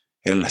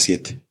 Eran las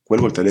 7.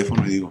 Cuelgo el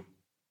teléfono y digo,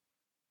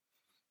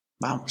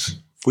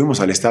 vamos. Fuimos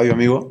al estadio,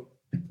 amigo.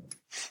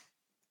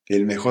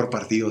 El mejor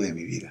partido de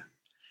mi vida.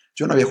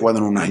 Yo no había jugado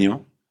en un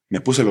año. Me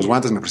puse los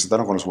guantes, me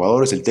presentaron con los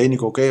jugadores, el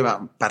técnico, ok,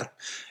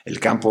 el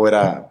campo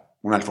era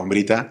una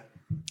alfombrita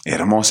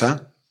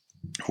hermosa.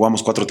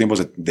 Jugamos 4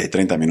 tiempos de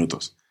 30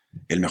 minutos.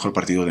 El mejor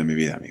partido de mi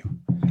vida, amigo.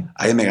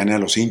 Ahí me gané a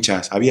los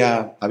hinchas.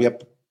 Había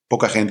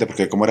poca gente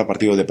porque como era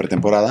partido de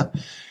pretemporada,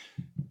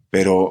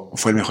 pero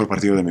fue el mejor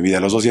partido de mi vida.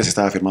 Los 2 días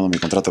estaba firmando mi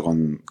contrato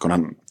con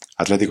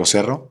Atlético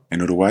Cerro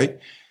en Uruguay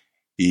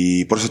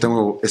y por eso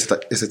tengo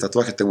este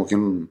tatuaje. Tengo aquí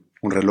un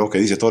reloj que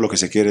dice todo lo que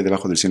se quiere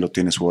debajo del cielo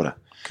tiene su hora.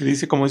 ¿Qué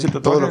dice? ¿Cómo dice el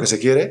tatuaje? Todo lo que se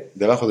quiere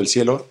debajo del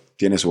cielo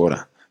tiene su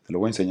hora. Te lo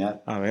voy a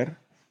enseñar. A ver.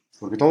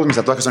 Porque todos mis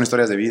tatuajes son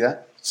historias de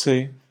vida.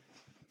 Sí.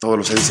 Todos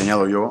los he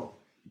diseñado yo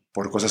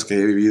por cosas que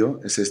he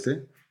vivido. Es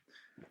este.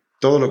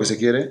 Todo lo que se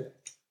quiere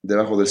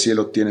debajo del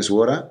cielo tiene su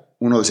hora.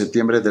 1 de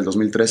septiembre del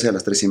 2013 a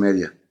las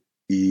 3:30.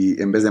 Y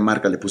en vez de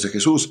marca le puse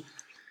Jesús.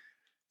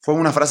 Fue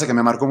una frase que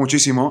me marcó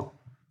muchísimo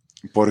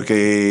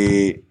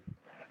porque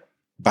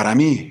para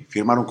mí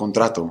firmar un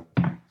contrato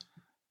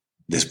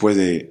después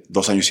de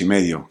 2 años y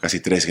medio, casi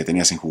 3 que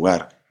tenía sin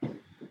jugar,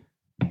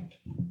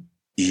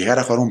 y llegar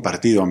a jugar un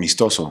partido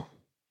amistoso,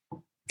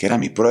 que era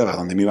mi prueba,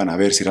 donde me iban a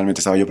ver si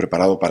realmente estaba yo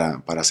preparado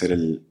para ser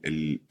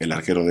el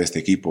arquero de este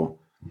equipo.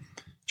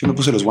 Yo me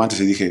puse los guantes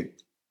y dije,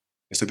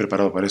 estoy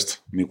preparado para esto.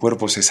 Mi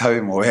cuerpo se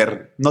sabe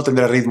mover, no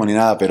tendrá ritmo ni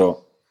nada,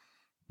 pero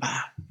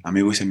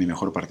amigo, hice mi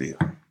mejor partido.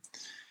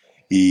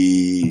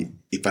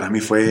 Y para mí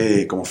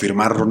fue como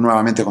firmar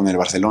nuevamente con el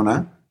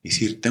Barcelona y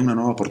decir, tengo una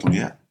nueva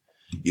oportunidad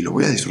y lo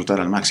voy a disfrutar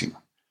al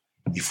máximo.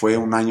 Y fue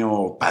un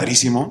año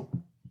padrísimo,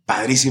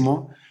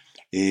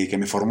 que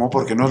me formó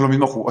porque no es lo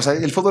mismo. O sea,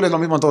 el fútbol es lo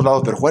mismo en todos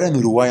lados, pero jugar en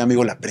Uruguay,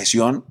 amigo, la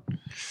presión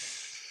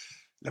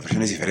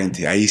es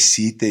diferente. Ahí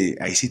sí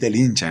te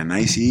linchan,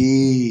 ahí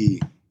sí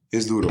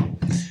es duro.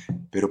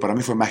 Pero para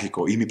mí fue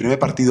mágico. Y mi primer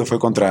partido fue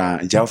contra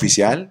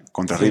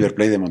River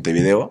Plate de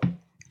Montevideo.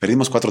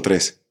 Perdimos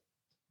 4-3.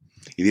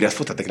 Y dirás,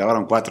 puta, te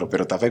clavaron 4,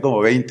 pero tapé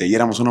como 20 y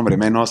éramos un hombre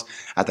menos,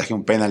 atajé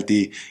un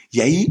penalti. Y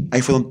ahí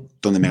fue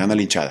donde me ganó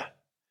la hinchada.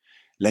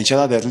 La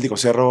hinchada de Atlético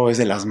Cerro es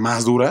de las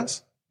más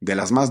duras,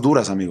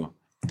 amigo.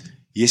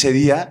 Y ese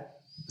día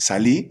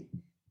salí,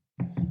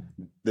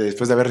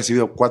 después de haber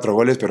recibido 4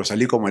 goles, pero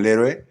salí como el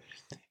héroe.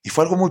 Y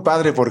fue algo muy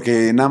padre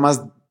porque nada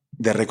más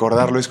de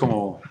recordarlo es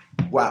como,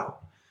 wow.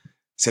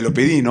 Se lo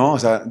pedí, ¿no? O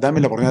sea, dame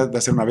la oportunidad de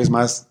hacer una vez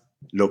más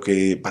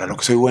para lo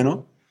que soy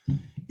bueno.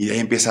 Y de ahí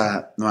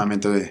empieza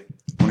nuevamente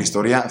una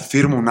historia.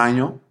 Firmo un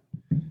año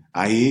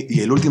ahí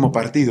y el último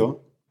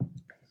partido,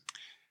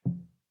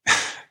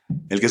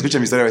 el que escucha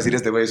mi historia va a decir,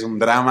 este güey es un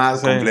drama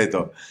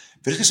completo.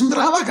 Pero es que es un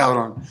drama,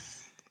 cabrón.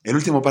 El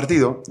último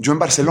partido, yo en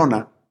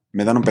Barcelona,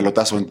 me dan un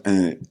pelotazo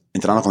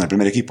entrenando con el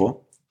primer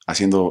equipo,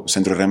 haciendo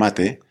centro y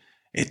remate,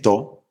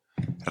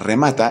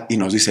 remata y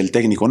nos dice el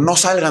técnico, no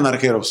salgan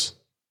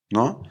arqueros,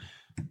 ¿no?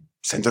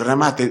 Centro y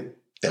remate,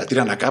 te la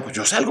tiran acá, pues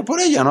yo salgo por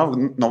ella, ¿no?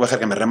 No voy a dejar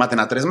que me rematen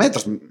a 3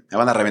 metros, me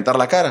van a reventar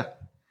la cara.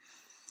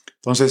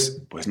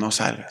 Entonces, pues no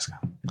salgas.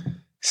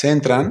 Se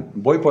entran,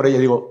 voy por ella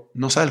y digo,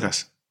 no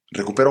salgas.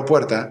 Recupero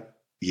puerta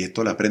y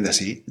Eto la prende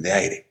así, de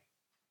aire.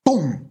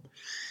 ¡Pum!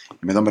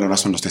 Me da un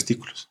balonazo en los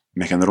testículos.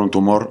 Me generó un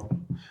tumor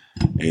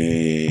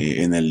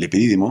en el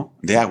epidídimo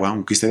de agua,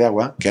 un quiste de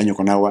agua, que año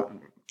con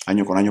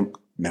año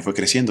me fue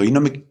creciendo. Y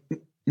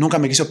nunca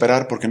me quise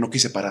operar porque no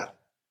quise parar.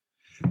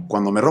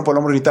 Cuando me rompo el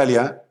hombro en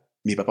Italia,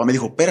 mi papá me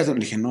dijo, espérate. Le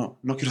dije, no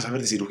quiero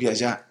saber de cirugías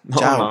ya. No,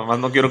 nada más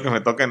no quiero que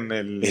me toquen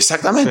el...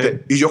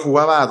 Exactamente. Sí. Y yo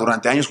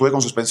durante años jugué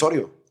con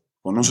suspensorio.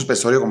 Con un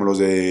suspensorio como los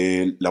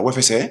de la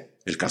UFC,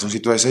 el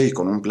calzoncito ese, y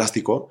con un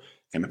plástico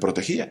que me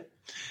protegía.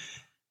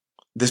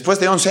 Después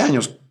de 11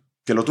 años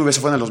que lo tuve, ese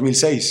fue en el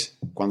 2006.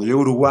 Cuando llegué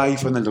a Uruguay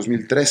fue en el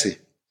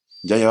 2013.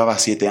 Ya llevaba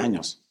 7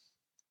 años.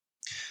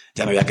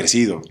 Ya me había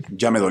crecido,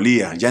 ya me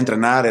dolía, ya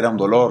entrenar era un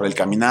dolor, el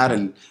caminar,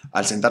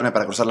 al sentarme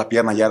para cruzar la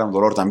pierna ya era un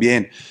dolor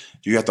también.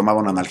 Yo ya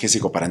tomaba un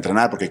analgésico para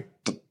entrenar porque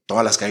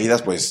todas las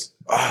caídas, pues,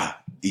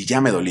 y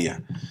ya me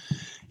dolía.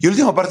 Y el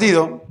último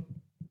partido,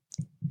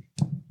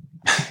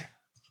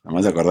 nada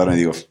más de acordarme,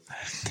 digo,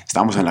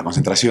 estábamos en la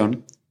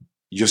concentración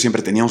y yo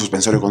siempre tenía un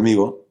suspensorio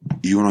conmigo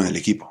y uno en el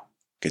equipo,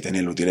 que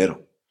tenía el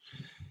utilero.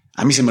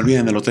 A mí se me olvida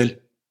en el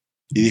hotel.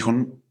 Y dijo,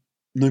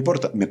 no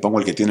importa, me pongo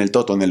el que tiene el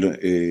toto en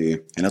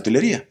la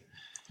utilería.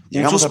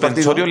 Llegamos un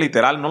suspensorio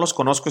literal, no los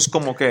conozco, es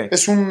como que...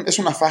 Es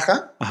una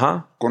faja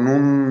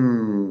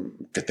con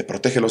que te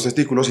protege los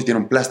testículos y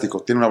tiene un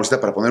plástico. Tiene una bolsita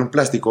para poner un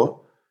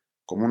plástico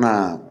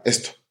como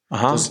esto.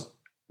 Entonces,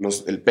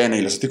 el pene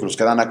y los testículos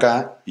quedan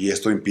acá y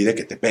esto impide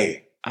que te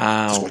pegue.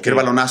 Entonces, cualquier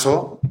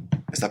balonazo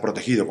está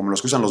protegido, como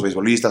los que usan los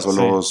beisbolistas o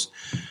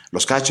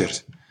los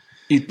catchers.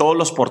 ¿Y todos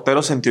los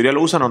porteros en teoría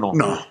lo usan o no?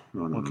 No,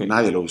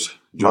 nadie lo usa.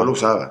 Yo lo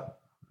usaba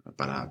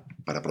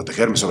para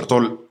protegerme, sobre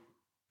todo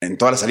en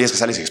todas las salidas que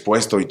sales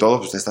expuesto y todo,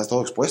 pues estás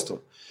todo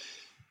expuesto.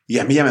 Y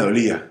a mí ya me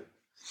dolía.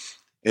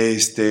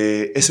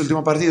 Ese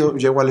último partido,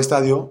 llego al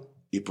estadio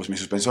y pues mi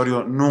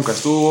suspensorio nunca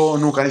estuvo,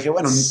 nunca dije,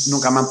 bueno,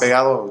 nunca me han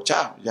pegado,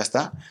 chao, ya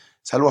está.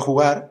 Salgo a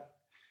jugar,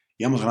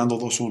 íbamos ganando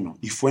 2-1.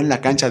 Y fue en la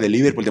cancha de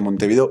Liverpool de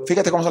Montevideo.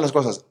 Fíjate cómo son las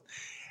cosas.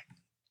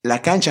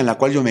 La cancha en la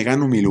cual yo me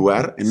gano mi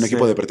lugar en un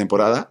equipo de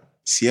pretemporada,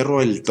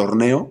 cierro el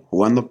torneo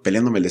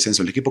peleándome el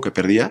descenso. El equipo que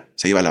perdía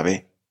se iba a la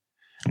B.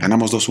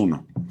 Ganamos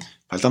 2-1.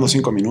 Faltando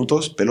 5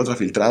 minutos, pelota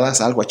filtrada,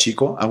 salgo a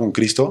Chico, hago un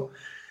Cristo.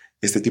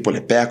 Este tipo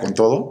le pega con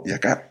todo y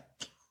acá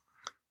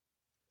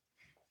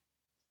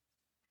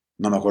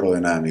no me acuerdo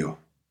de nada, amigo.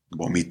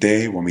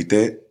 Vomité.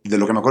 De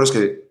lo que me acuerdo es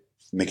que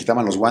me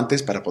quitaban los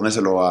guantes para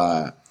ponérselo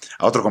a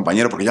otro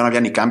compañero porque ya no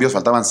había ni cambios.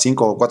 Faltaban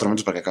 5 o 4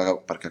 minutos para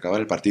que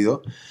acabara el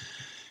partido.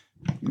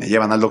 Me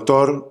llevan al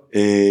doctor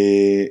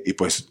y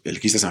pues el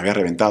quiste se me había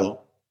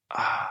reventado.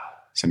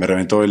 Se me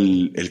reventó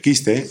el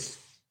quiste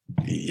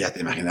y ya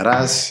te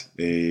imaginarás.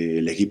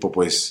 El equipo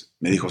pues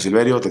me dijo,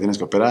 Silverio, te tienes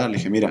que operar. Le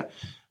dije, mira,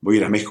 voy a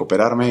ir a México a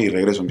operarme y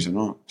regreso. Me dice,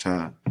 no, o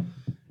sea,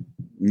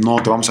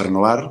 no te vamos a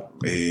renovar,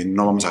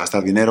 no vamos a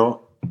gastar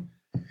dinero.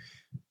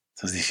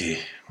 Entonces dije,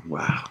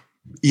 wow.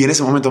 Y en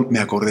ese momento me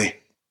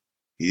acordé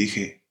y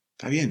dije,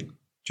 está bien,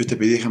 yo te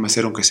pedí, déjame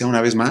hacer, aunque sea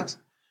una vez más,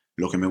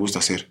 lo que me gusta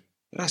hacer.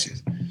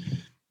 Gracias.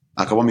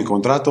 Acabó mi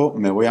contrato,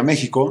 me voy a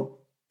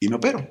México y me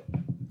opero.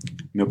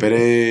 Me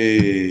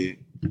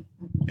operé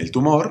el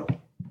tumor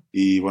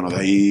y bueno, de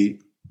ahí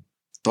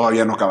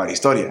todavía no acaba la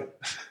historia.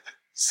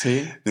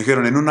 Sí. Me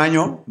dijeron, en un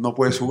año no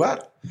puedes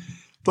jugar.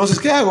 Entonces,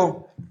 ¿qué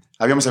hago?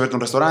 Habíamos abierto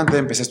un restaurante,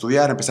 empecé a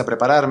estudiar, empecé a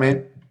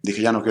prepararme.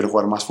 Dije, ya no quiero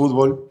jugar más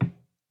fútbol,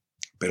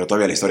 pero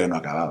todavía la historia no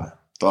acababa.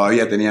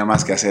 Todavía tenía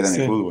más que hacer en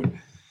el fútbol.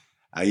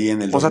 Ahí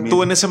en el 2000... sea,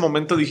 tú en ese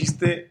momento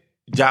dijiste,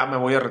 ya me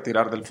voy a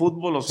retirar del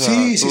fútbol. O sea,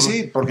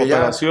 sí, porque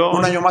operación... ya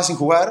un año más sin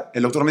jugar,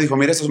 el doctor me dijo,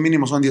 mira, estos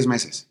mínimos son 10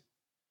 meses.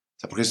 O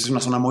sea, porque esta es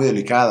una zona muy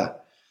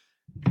delicada.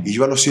 Y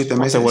yo a los 7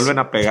 meses... ¿Te vuelven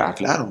a pegar?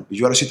 Claro. Y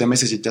yo a los 7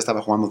 meses ya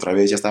estaba jugando otra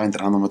vez, ya estaba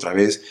entrenándome otra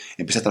vez.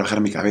 Empecé a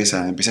trabajar mi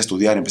cabeza, empecé a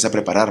estudiar, empecé a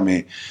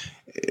prepararme,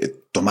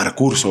 tomar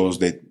cursos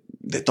de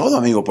todo,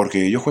 amigo,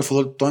 porque yo jugué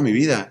fútbol toda mi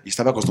vida y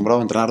estaba acostumbrado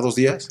a entrenar 2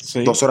 días,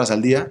 2 horas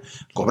al día,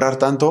 cobrar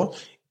tanto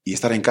y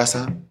estar en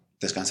casa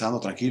descansando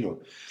tranquilo.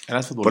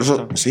 ¿Eras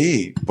futbolista?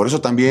 Por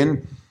eso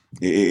también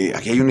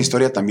aquí hay una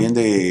historia también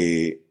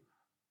de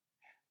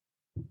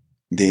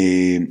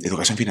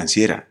educación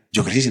financiera.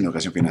 Yo crecí sin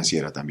educación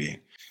financiera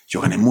también. Yo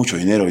gané mucho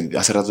dinero y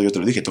hace rato yo te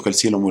lo dije, toqué el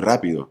cielo muy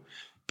rápido,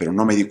 pero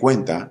no me di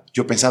cuenta.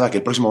 Yo pensaba que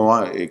el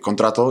próximo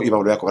contrato iba a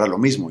volver a cobrar lo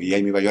mismo y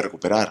ahí me iba yo a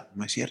recuperar.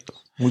 No es cierto.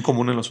 Muy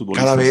común en los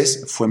futbolistas. Cada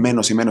vez fue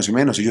menos y menos y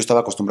menos y yo estaba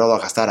acostumbrado a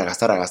gastar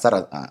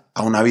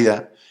a una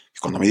vida y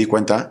cuando me di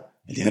cuenta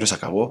el dinero se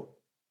acabó.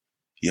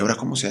 ¿Y ahora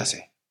cómo se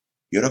hace?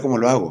 ¿Y ahora cómo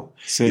lo hago?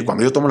 Sí. Y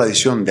cuando yo tomo la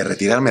decisión de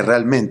retirarme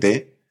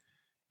realmente,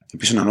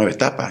 empiezo una nueva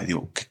etapa y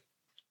digo,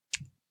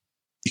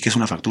 ¿y qué es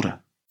una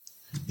factura?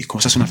 ¿Y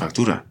cómo se hace una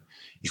factura?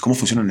 ¿Y cómo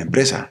funciona una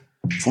empresa?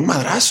 Fue un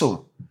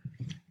madrazo,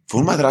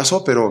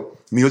 pero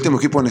mi último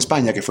equipo en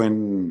España, que fue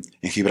en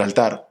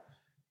Gibraltar,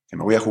 que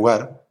me voy a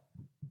jugar,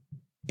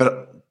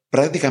 pero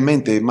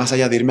prácticamente más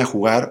allá de irme a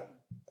jugar,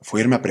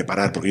 fue irme a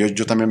preparar, porque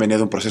yo también venía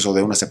de un proceso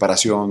de una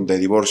separación, de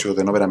divorcio,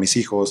 de no ver a mis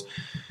hijos,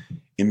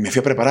 y me fui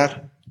a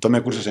preparar.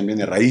 Tomé cursos en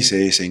bienes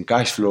raíces, en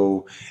cash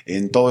flow,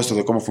 en todo esto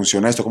de cómo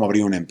funciona esto, cómo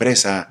abrir una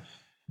empresa.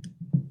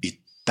 Y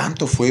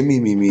tanto fue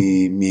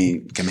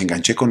que me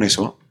enganché con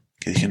eso,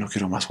 que dije, no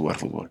quiero más jugar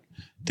fútbol.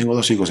 Tengo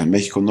 2 hijos en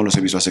México, no los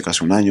he visto hace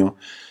casi un año.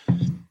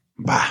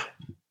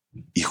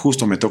 Y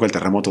justo me toca el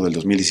terremoto del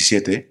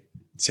 2017,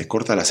 se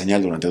corta la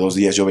señal durante 2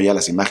 días, yo veía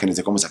las imágenes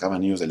de cómo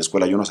sacaban niños de la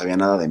escuela, yo no sabía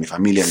nada de mi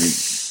familia,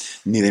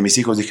 ni de mis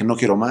hijos, dije, no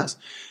quiero más,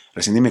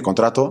 rescindí mi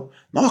contrato,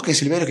 no, que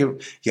Silverio,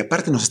 y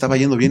aparte nos estaba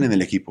yendo bien en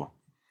el equipo.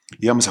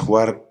 Íbamos a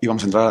jugar,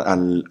 íbamos a entrar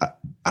al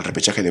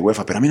repechaje de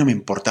UEFA, pero a mí no me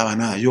importaba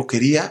nada, yo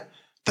quería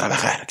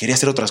trabajar, quería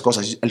hacer otras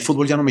cosas, el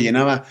fútbol ya no me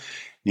llenaba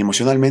ni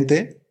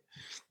emocionalmente,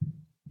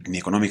 ni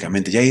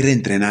económicamente, ya ir a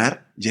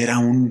entrenar ya era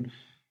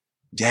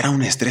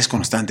un estrés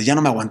constante, ya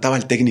no me aguantaba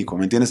el técnico,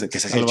 ¿me entiendes? Que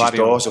se hacía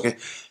chistoso, que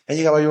ya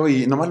llegaba yo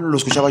y nomás lo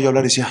escuchaba yo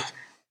hablar y decía,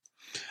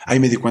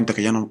 ahí me di cuenta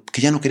que ya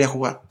no quería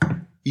jugar.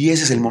 Y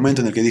ese es el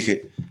momento en el que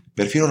dije,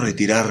 prefiero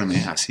retirarme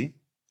así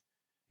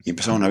y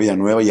empezar una vida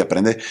nueva y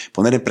aprender,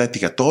 poner en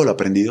práctica todo lo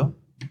aprendido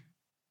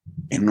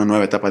en una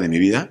nueva etapa de mi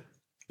vida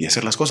y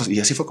hacer las cosas. Y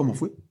así fue como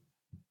fui.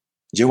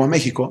 Llego a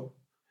México,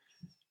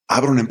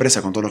 abro una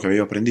empresa con todo lo que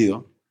había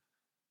aprendido.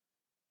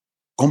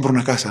 compro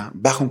una casa,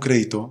 bajo un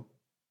crédito,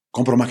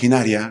 compro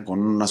maquinaria con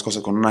unas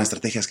cosas, con unas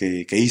estrategias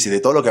que hice, de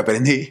todo lo que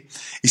aprendí,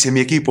 hice mi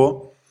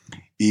equipo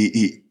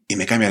y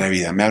me cambia la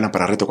vida. Me hablan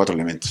para Reto 4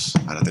 Elementos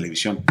a la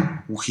televisión.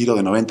 Un giro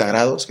de 90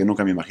 grados que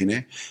nunca me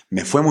imaginé.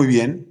 Me fue muy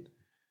bien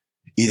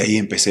y de ahí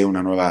empecé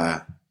una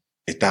nueva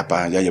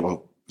etapa. Ya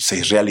llevo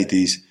 6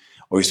 realities.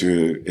 Hoy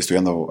estoy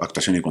estudiando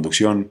actuación y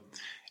conducción.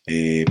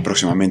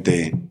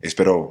 Próximamente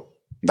espero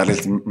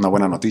darles una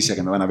buena noticia,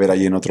 que me van a ver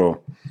ahí en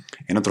otro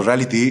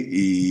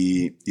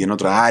reality y en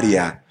otra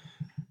área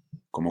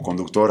como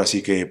conductor.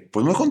 Así que,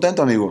 pues muy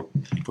contento, amigo.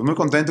 Pues muy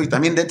contento. Y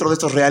también dentro de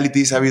estos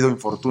realities ha habido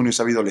infortunios,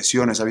 ha habido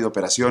lesiones, ha habido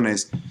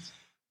operaciones.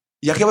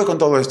 ¿Y a qué voy con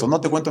todo esto? No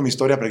te cuento mi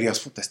historia para que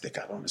digas, puta, este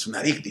cabrón es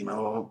una víctima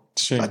o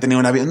ha tenido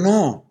una vida.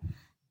 No.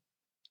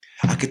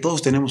 A que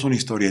todos tenemos una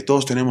historia,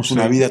 todos tenemos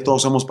una vida,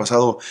 todos hemos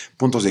pasado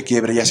puntos de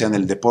quiebre, ya sea en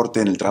el deporte,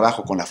 en el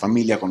trabajo, con la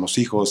familia, con los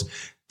hijos,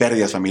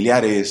 pérdidas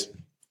familiares,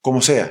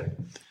 como sea.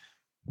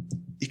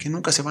 Y que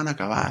nunca se van a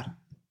acabar.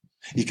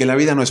 Y que la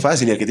vida no es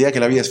fácil. Y el que diga que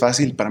la vida es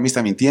fácil, para mí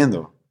está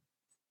mintiendo.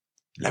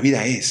 La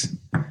vida es.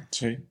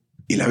 Sí.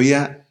 Y la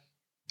vida,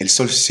 el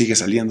sol sigue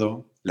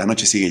saliendo, la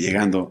noche sigue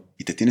llegando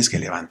y te tienes que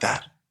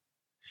levantar.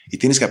 Y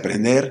tienes que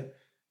aprender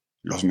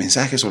los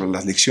mensajes o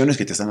las lecciones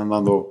que te están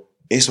dando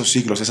esos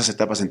ciclos, esas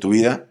etapas en tu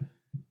vida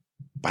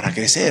para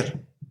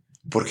crecer.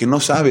 Porque no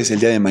sabes el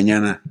día de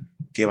mañana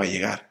qué va a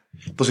llegar.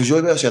 Entonces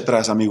yo veo hacia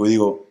atrás, amigo, y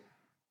digo,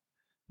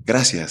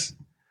 gracias.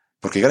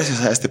 Porque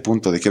gracias a este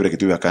punto de quiebre que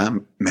tuve acá,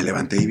 me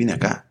levanté y vine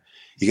acá.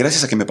 Y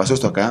gracias a que me pasó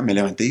esto acá, me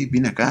levanté y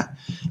vine acá.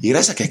 Y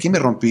gracias a que aquí me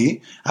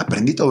rompí,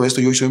 aprendí todo esto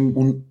y hoy soy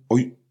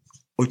hoy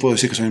puedo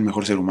decir que soy un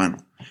mejor ser humano.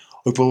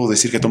 Hoy puedo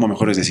decir que tomo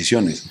mejores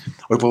decisiones.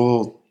 Hoy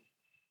puedo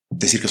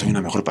decir que soy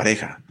una mejor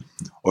pareja.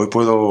 Hoy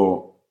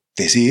puedo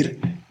decir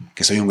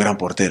que soy un gran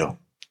portero,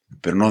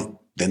 pero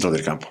no dentro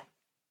del campo,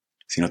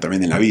 sino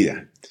también en la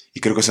vida. Y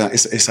creo que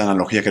esa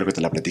analogía creo que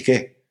te la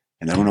platiqué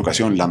en alguna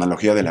ocasión, la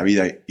analogía de la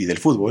vida y del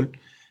fútbol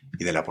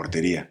y de la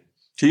portería.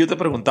 Sí, yo te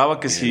preguntaba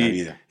que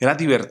si era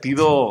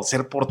divertido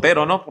ser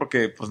portero, ¿no?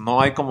 Porque pues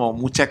no hay como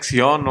mucha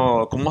acción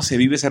o cómo se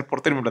vive ser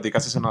portero y me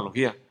platicaste esa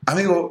analogía.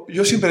 Amigo,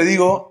 yo siempre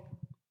digo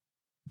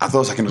a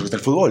todos a quien nos gusta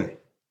el fútbol.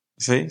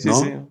 Sí, sí, ¿no?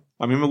 Sí.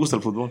 A mí me gusta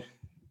el fútbol.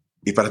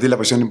 ¿Y para ti la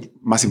posición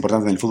más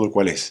importante en el fútbol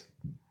cuál es?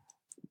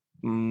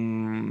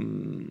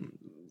 El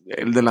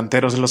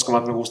delantero es los que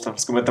más me gustan,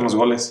 los que meten los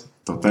goles.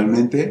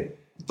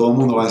 Totalmente. Todo el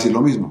mundo va a decir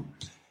lo mismo.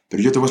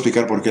 Pero yo te voy a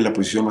explicar por qué la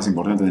posición más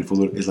importante en el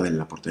fútbol es la de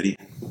la portería.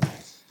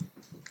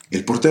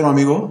 El portero,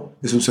 amigo,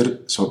 es un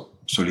ser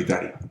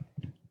solitario.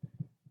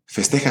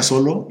 Festeja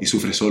solo y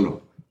sufre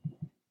solo.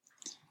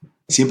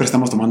 Siempre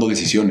estamos tomando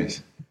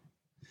decisiones.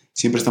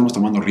 Siempre estamos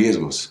tomando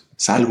riesgos.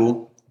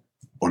 ¿Salgo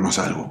o no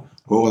salgo?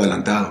 Juego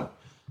adelantado.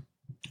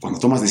 Cuando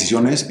tomas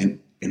decisiones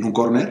en un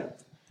córner,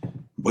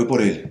 voy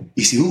por él.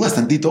 Y si dudas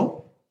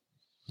tantito,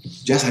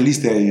 ya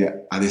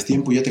saliste a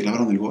destiempo y ya te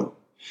clavaron el gol.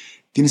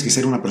 Tienes que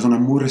ser una persona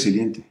muy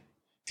resiliente.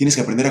 Tienes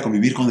que aprender a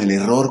convivir con el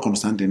error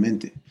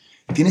constantemente.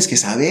 Tienes que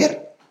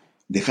saber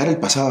dejar el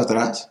pasado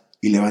atrás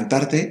y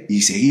levantarte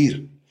y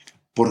seguir.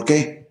 ¿Por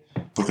qué?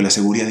 Porque la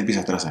seguridad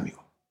empieza atrás,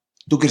 amigo.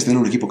 ¿Tú quieres tener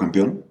un equipo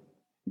campeón?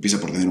 Empieza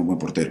por tener un buen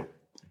portero.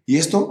 Y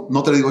esto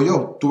no te lo digo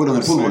yo, tú velo en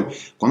el fútbol.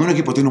 Cuando un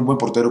equipo tiene un buen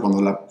portero,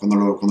 cuando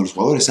los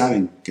jugadores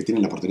saben que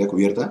tienen la portería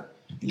cubierta,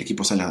 el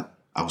equipo sale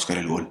a buscar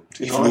el gol.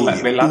 Sí,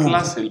 el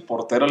Atlas, el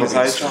portero les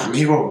ha hecho...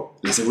 Amigo,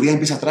 la seguridad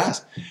empieza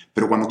atrás.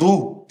 Pero cuando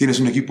tú tienes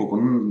un equipo con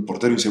un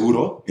portero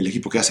inseguro, ¿el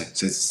equipo qué hace?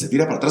 Se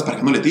tira para atrás para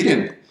que no le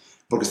tiren.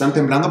 Porque están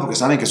temblando, porque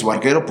saben que su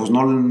arquero pues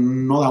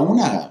no da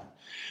una.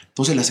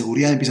 Entonces la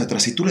seguridad empieza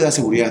atrás. Si tú le das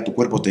seguridad a tu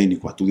cuerpo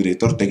técnico, a tu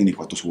director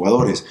técnico, a tus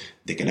jugadores,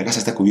 de que la casa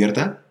está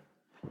cubierta,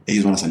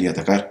 ellos van a salir a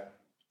atacar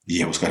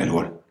y a buscar el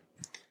gol.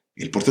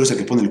 El portero es el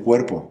que pone el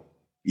cuerpo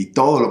y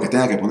todo lo que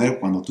tenga que poner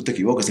cuando tú te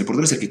equivoques. El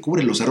portero es el que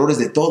cubre los errores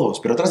de todos.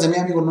 Pero atrás de mí,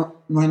 amigo,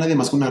 no hay nadie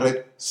más que una red.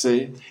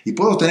 Sí. Y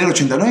puedo tener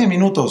 89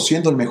 minutos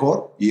siendo el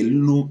mejor y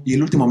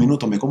el último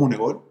minuto me como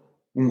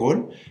un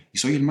gol y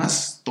soy el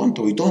más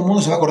tonto. Y todo el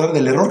mundo se va a acordar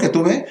del error que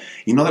tuve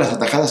y no de las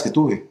atajadas que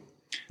tuve.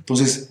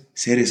 Entonces,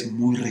 seres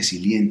muy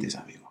resilientes,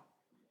 amigo.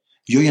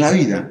 Y hoy en la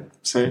vida,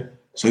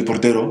 soy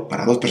portero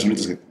para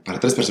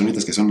 3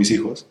 personitas que son mis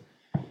hijos.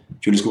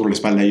 Yo les cubro la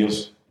espalda a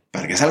ellos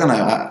para que salgan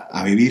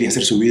a vivir y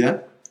hacer su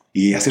vida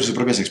y hacer sus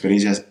propias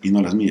experiencias y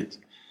no las mías.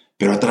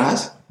 Pero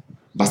atrás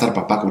va a estar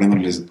papá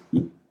cubriéndoles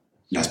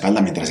la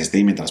espalda mientras esté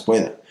y mientras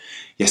pueda.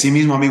 Y así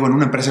mismo, amigo, en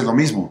una empresa es lo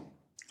mismo.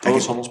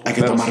 Hay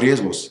que tomar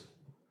riesgos.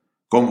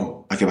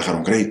 ¿Cómo? Hay que bajar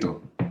un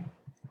crédito.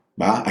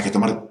 ¿Va? Hay que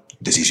tomar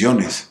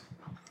decisiones.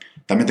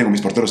 También tengo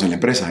mis porteros en la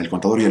empresa, el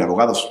contador y el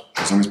abogado,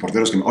 que son mis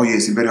porteros que oye,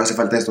 Silverio, hace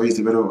falta esto, oye,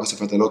 Silverio, hace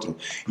falta el otro.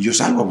 Y yo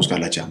salgo a buscar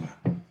la chamba.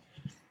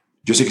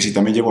 Yo sé que si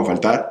también llego a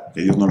faltar,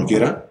 que Dios no lo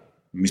quiera,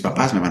 mis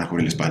papás me van a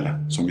cubrir la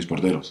espalda, son mis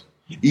porteros.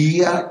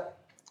 Y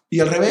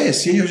al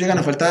revés, si ellos llegan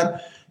a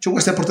faltar, yo voy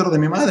a ser portero de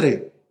mi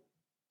madre.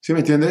 ¿Sí me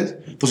entiendes?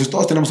 Entonces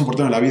todos tenemos un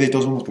portero en la vida y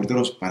todos somos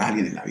porteros para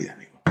alguien en la vida,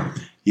 amigo.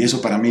 Y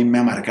eso para mí me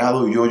ha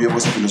marcado y yo llevo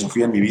esa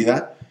filosofía en mi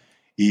vida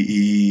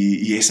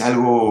y es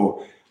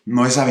algo,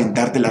 no es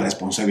aventarte la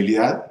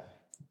responsabilidad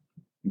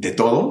de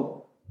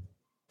todo,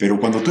 Pero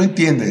cuando tú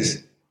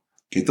entiendes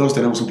que todos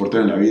tenemos un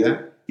portero en la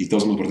vida y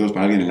todos somos porteros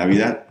para alguien en la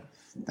vida,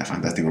 está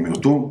fantástico, amigo.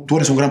 Tú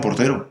eres un gran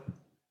portero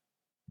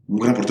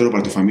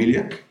para tu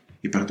familia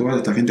y para toda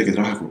esta gente que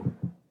trabaja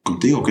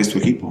contigo, que es tu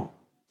equipo.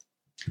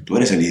 Tú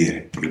eres el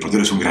líder, porque el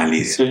portero es un gran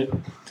líder. Sí.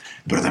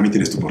 Pero también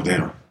tienes tu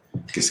portero,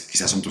 que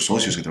quizás son tus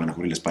socios que te van a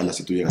cubrir la espalda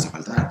si tú llegas a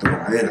faltar, toda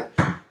la madera.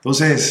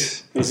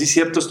 Entonces... Pero sí es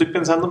cierto, estoy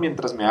pensando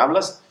mientras me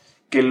hablas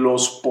que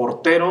los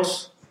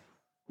porteros,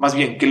 más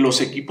bien, que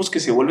los equipos que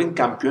se vuelven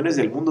campeones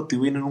del mundo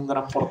tienen un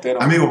gran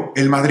portero. Amigo,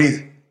 el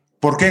Madrid,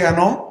 ¿por qué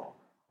ganó?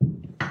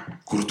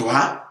 Courtois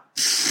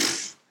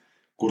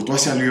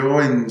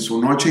salió en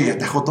su noche y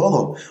atajó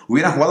todo.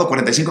 Hubiera jugado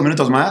 45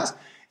 minutos más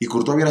y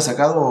Courtois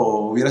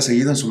hubiera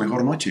seguido en su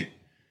mejor noche.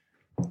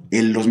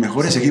 Los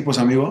mejores equipos,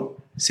 amigo,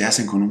 se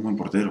hacen con un buen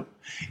portero.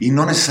 Y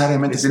no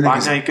necesariamente España, tiene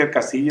que ser... Iker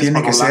Casillas,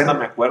 tiene que Holanda, ser,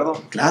 me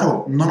acuerdo.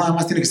 Claro, no nada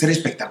más tiene que ser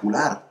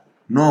espectacular.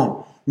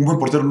 No, un buen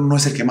portero no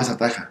es el que más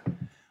ataja.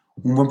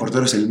 Un buen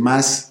portero es el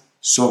más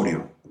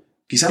sobrio.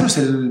 Quizá no es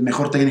el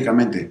mejor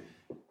técnicamente,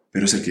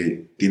 pero es el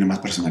que tiene más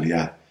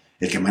personalidad,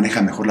 el que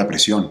maneja mejor la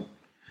presión.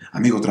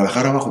 Amigo,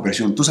 trabajar bajo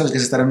presión. Tú sabes que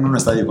es estar en un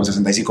estadio con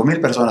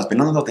 65,000 personas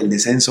peleándote el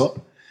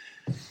descenso.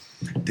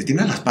 Te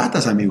tiemblan las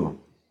patas,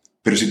 amigo.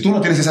 Pero si tú no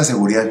tienes esa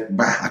seguridad,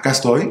 acá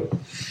estoy,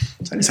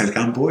 sales al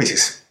campo y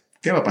dices,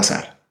 ¿qué va a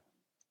pasar?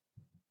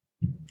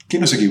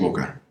 ¿Quién no se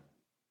equivoca?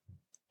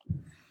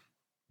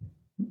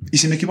 Y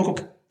si me equivoco,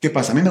 ¿qué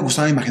pasa? A mí me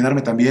gustaba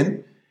imaginarme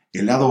también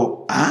el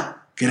lado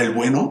A, que era el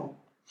bueno.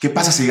 ¿Qué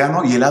pasa si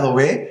gano? Y el lado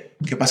B,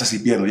 ¿qué pasa si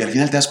pierdo? Y al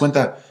final te das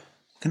cuenta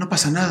que no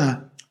pasa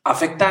nada.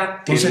 ¿Afecta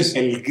entonces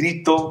el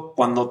grito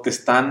cuando te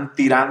están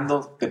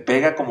tirando? ¿Te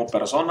pega como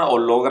persona o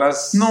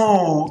logras...?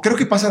 No, creo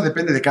que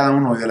depende de cada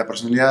uno y de la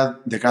personalidad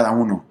de cada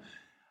uno.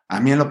 A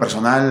mí en lo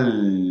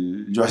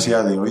personal, yo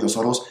hacía de oídos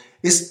sordos.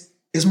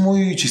 Es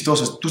muy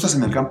chistoso. Tú estás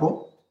en el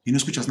campo y no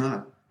escuchas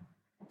nada.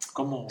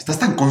 ¿Cómo? Estás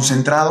tan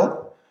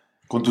concentrado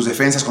con tus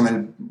defensas,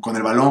 con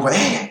el balón,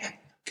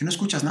 que no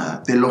escuchas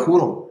nada, te lo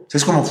juro. O sea,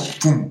 es como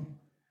 ¡pum!,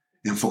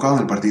 enfocado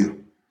en el partido.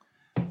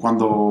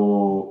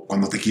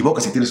 Cuando te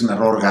equivocas y tienes un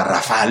error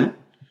garrafal,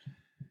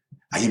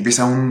 ahí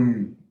empieza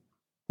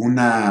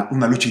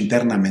una lucha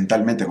interna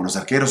mentalmente con los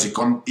arqueros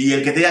y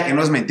el que te diga que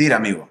no es mentira,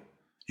 amigo.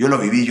 Yo lo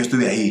viví, yo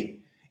estuve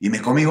ahí y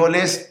me comí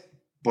goles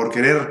por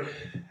querer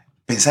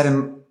pensar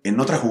en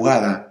otra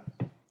jugada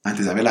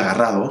antes de haberla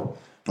agarrado,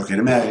 por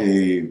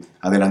quererme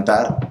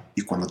adelantar,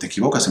 y cuando te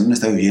equivocas en un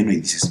estadio lleno y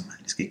dices,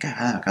 es que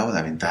cagada me acabo de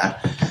aventar,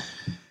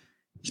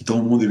 y todo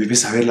el mundo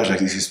empieza a ver las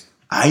reacciones, dices,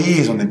 ahí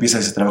es donde empieza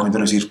ese trabajo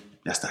interno de decir,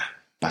 ya está,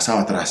 pasado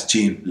atrás,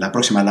 chin, la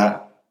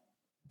próxima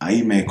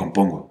ahí me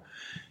compongo.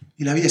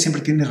 Y la vida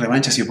siempre tiene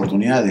revanchas y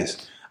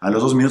oportunidades. A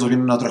los 2 minutos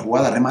viene una otra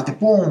jugada, remate,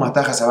 pum,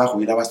 atajas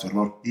abajo y lavas tu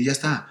error. Y ya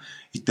está.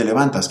 Y te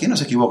levantas. ¿Quién no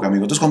se equivoca,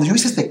 amigo? Entonces, cuando yo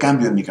hice este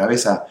cambio en mi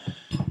cabeza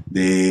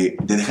de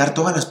dejar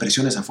todas las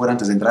presiones afuera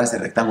antes de entrar a este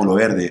rectángulo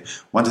verde,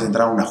 o antes de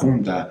entrar a una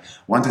junta,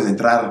 o antes de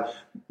entrar,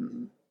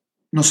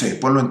 no sé,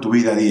 ponlo en tu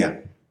vida a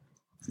día.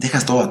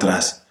 Dejas todo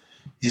atrás.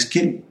 Y dices,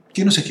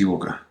 ¿quién no se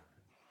equivoca?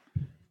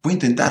 Voy a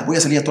intentar, voy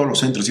a salir a todos los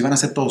centros y van a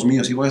ser todos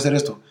míos y voy a hacer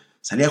esto.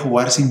 Salí a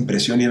jugar sin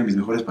presión y eran mis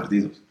mejores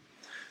partidos.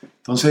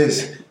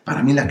 Entonces,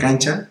 para mí la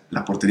cancha,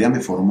 la portería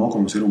me formó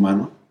como ser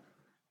humano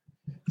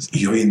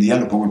y hoy en día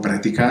lo pongo en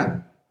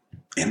práctica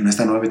en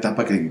esta nueva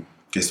etapa que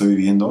estoy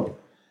viviendo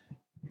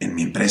en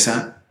mi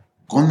empresa,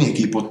 con mi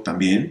equipo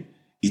también,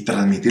 y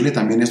transmitirle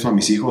también esto a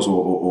mis hijos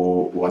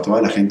o a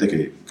toda la gente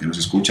que nos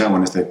escucha, o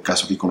en este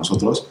caso aquí con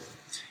nosotros,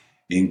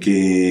 en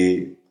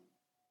que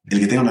el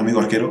que tenga un amigo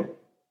arquero,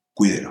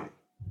 cuídelo.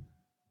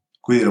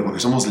 Cuídelo, porque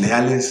somos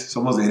leales,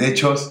 somos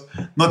derechos,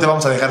 no te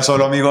vamos a dejar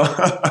solo, amigo.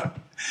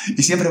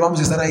 Y siempre vamos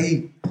a estar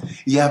ahí.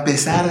 Y a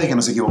pesar de que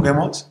nos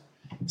equivoquemos,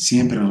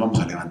 siempre nos vamos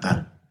a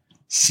levantar.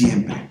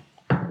 Siempre.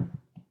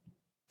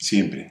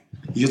 Siempre.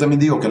 Y yo también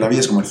digo que la vida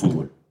es como el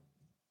fútbol.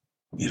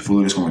 Y el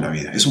fútbol es como la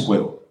vida. Es un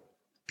juego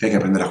que hay que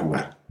aprender a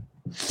jugar.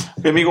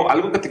 Amigo,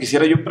 algo que te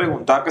quisiera yo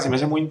preguntar, que se me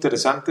hace muy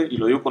interesante, y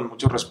lo digo con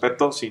mucho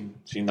respeto,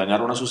 sin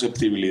dañar una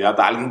susceptibilidad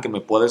a alguien que me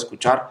pueda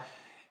escuchar.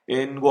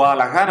 En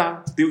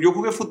Guadalajara, yo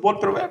jugué fútbol,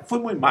 pero fui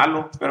muy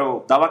malo,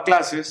 pero daba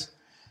clases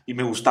y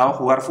me gustaba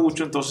jugar fútbol,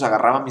 entonces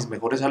agarraba a mis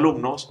mejores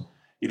alumnos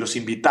y los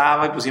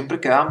invitaba y pues siempre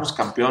quedábamos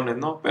campeones,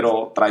 ¿no?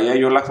 Pero traía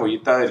yo la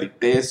joyita del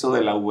ITESO,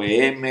 de la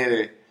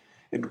UVM,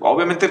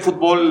 obviamente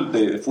fútbol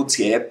de Fut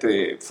 7,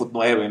 de Fut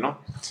 9, ¿no?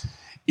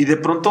 Y de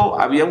pronto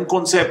había un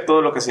concepto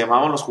de lo que se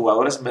llamaban los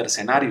jugadores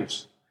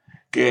mercenarios,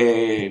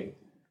 que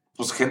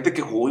pues gente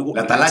que jugó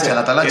la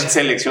talacha en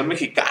selección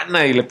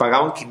mexicana y le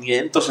pagaban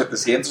 500,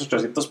 700,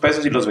 800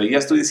 pesos y los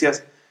veías tú y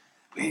decías,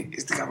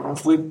 este cabrón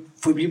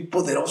fue bien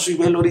poderoso y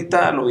velo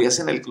ahorita, lo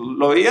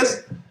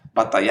veías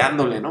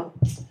batallándole, ¿no?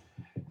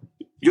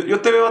 Yo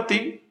te veo a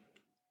ti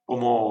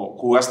como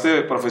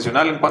jugaste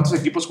profesional. ¿En cuántos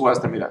equipos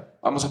jugaste? Mira,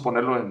 vamos a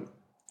ponerlo en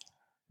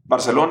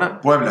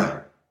Barcelona,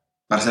 Puebla,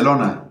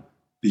 Barcelona,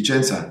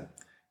 Vicenza,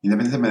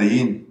 Independiente de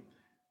Medellín,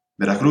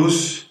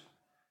 Veracruz,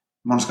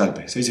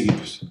 Monoscalpe, 6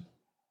 equipos.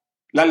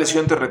 La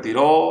lesión te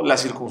retiró,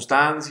 las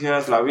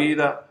circunstancias, la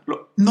vida.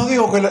 No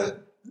digo que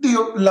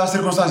Digo, las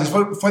circunstancias,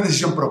 fue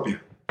decisión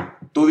propia.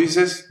 Tú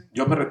dices,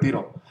 yo me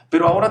retiro.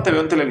 Pero ahora te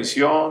veo en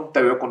televisión,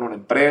 te veo con una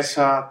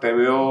empresa, te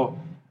veo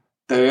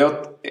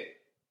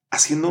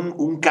haciendo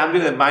un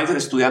cambio de mindset,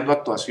 estudiando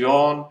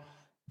actuación,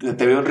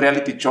 te veo en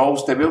reality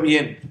shows, te veo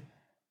bien.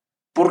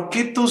 ¿Por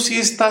qué tú sí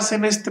estás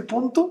en este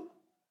punto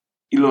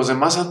y los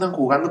demás andan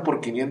jugando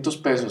por 500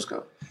 pesos,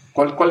 cabrón?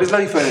 ¿Cuál es la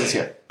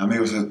diferencia?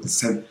 Amigos,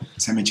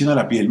 se me china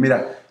la piel.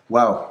 Mira,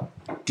 wow,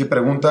 qué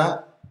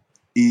pregunta.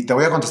 Y te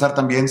voy a contestar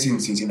también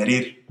sin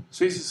herir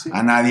Sí.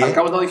 a nadie. Al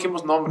cabo no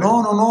dijimos nombre.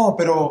 No,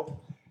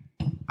 pero,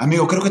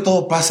 amigo, creo que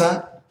todo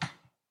pasa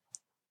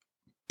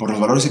por los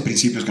valores y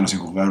principios que nos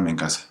inculcaron en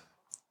casa.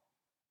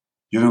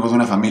 Yo vengo de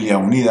una familia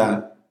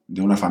unida,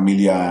 de una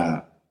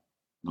familia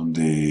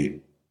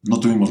donde no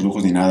tuvimos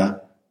lujos ni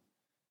nada,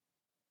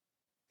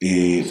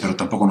 pero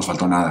tampoco nos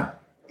faltó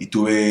nada. Y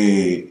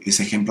tuve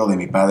ese ejemplo de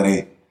mi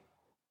padre,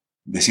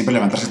 de siempre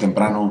levantarse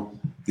temprano,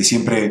 de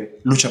siempre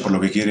lucha por lo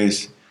que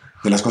quieres,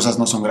 de las cosas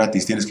no son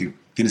gratis, tienes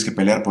que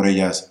pelear por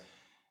ellas.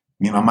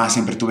 Mi mamá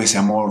siempre tuve ese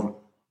amor,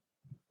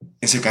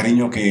 ese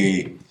cariño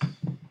que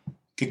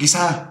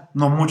quizá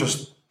no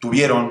muchos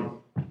tuvieron.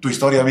 Tu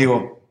historia,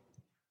 amigo,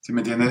 ¿sí me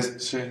entiendes?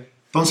 Sí.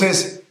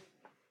 Entonces,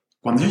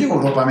 cuando yo llego a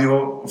Europa,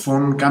 amigo, fue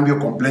un cambio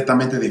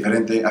completamente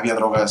diferente. Había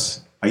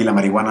drogas, ahí la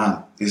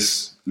marihuana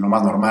es lo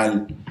más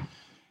normal.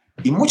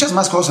 Y muchas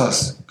más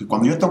cosas que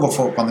cuando yo toco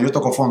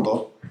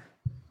fondo,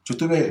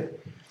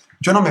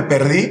 yo no me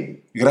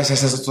perdí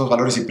gracias a estos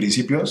valores y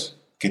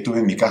principios que tuve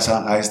en mi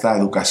casa, a esta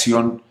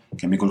educación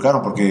que me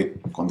inculcaron, porque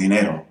con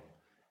dinero,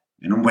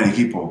 en un buen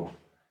equipo,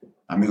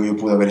 amigo, yo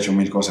pude haber hecho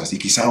 1000 cosas y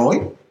quizá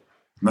hoy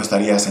no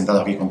estaría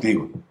sentado aquí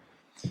contigo.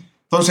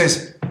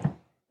 Entonces,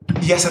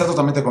 y hace rato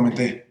también te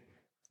comenté,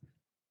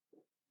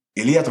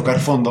 el ir a tocar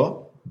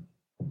fondo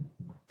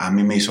a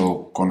mí me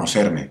hizo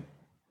conocerme.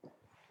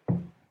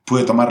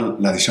 Pude tomar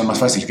la decisión más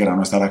fácil, que era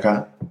no estar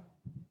acá,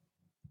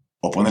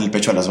 o poner el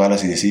pecho a las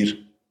balas y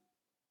decir,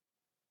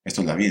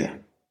 esto es la vida.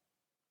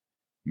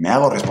 Me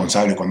hago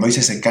responsable. Cuando hice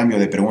ese cambio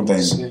de pregunta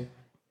en Sí.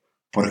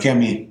 ¿por qué a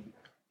mí?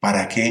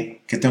 ¿Para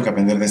qué? ¿Qué tengo que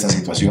aprender de esta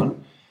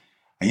situación?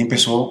 Ahí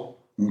empezó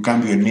un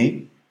cambio en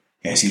mí,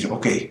 y a decir,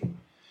 ok,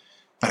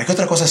 ¿para qué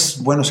otra cosa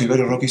es bueno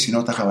Silverio Rocchi si no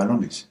ataja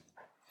balones?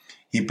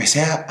 Y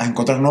empecé a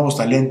encontrar nuevos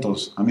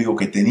talentos, amigo,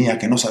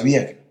 que no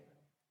sabía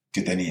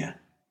que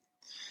tenía.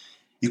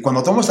 Y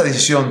cuando tomo esta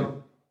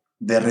decisión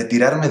de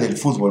retirarme del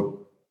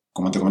fútbol,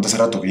 como te comenté hace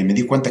rato, que me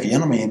di cuenta que ya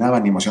no me llenaba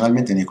ni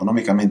emocionalmente ni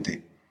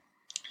económicamente,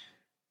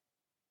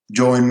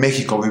 yo en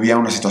México vivía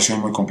una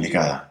situación muy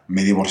complicada.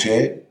 Me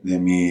divorcié de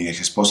mi ex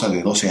esposa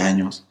de 12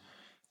 años,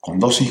 con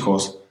 2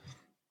 hijos.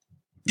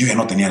 Yo ya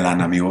no tenía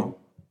lana, amigo,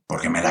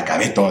 porque me la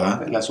acabé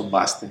toda. La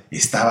zumbaste.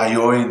 Estaba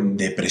yo en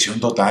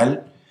depresión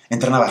total.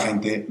 Entrenaba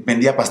gente,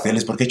 vendía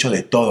pasteles, porque he hecho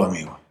de todo,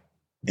 amigo.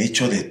 He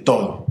hecho de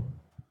todo.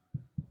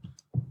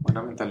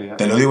 Buena mentalidad.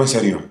 Te lo digo en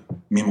serio.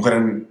 Mi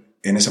mujer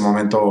en ese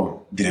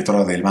momento,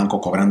 directora del banco,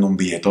 cobrando un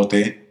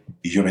billetote,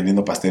 y yo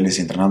vendiendo pasteles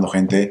y entrenando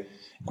gente,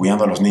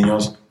 cuidando a los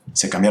niños.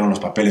 Se cambiaron los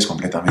papeles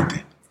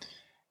completamente.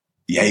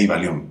 Y ahí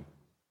valió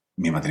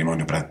mi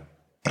matrimonio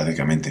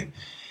prácticamente.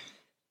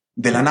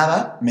 De la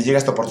nada me llega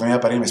esta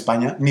oportunidad para irme a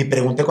España. Ni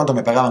pregunté cuánto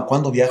me pagaban.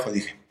 ¿Cuándo viajo?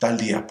 Dije, tal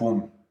día,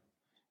 pum.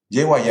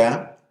 Llego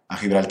allá, a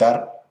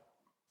Gibraltar.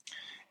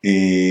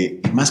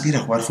 Y más que ir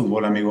a jugar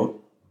fútbol,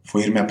 amigo,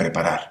 fue irme a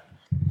preparar.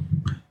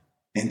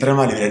 Entré a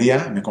una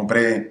librería, me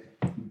compré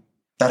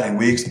Darren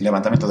Weeks,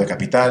 Levantamiento de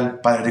Capital,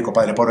 Padre Rico,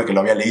 Padre Pobre, que lo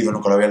había leído,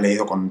 nunca lo había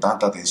leído con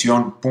tanta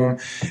atención, pum,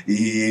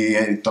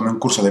 y tomé un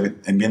curso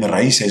en bienes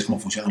raíces, cómo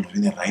funcionan los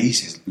bienes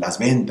raíces, las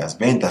ventas,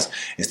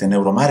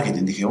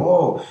 neuromarketing, dije,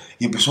 oh,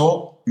 y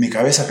empezó mi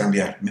cabeza a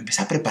cambiar, me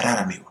empecé a preparar,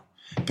 amigo,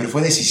 pero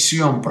fue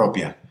decisión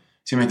propia,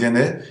 ¿sí me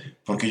entiendes?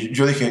 Porque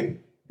yo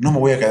dije, no me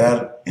voy a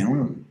quedar en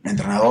un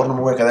entrenador,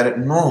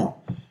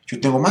 no, yo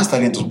tengo más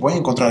talentos, voy a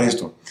encontrar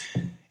esto.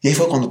 Y ahí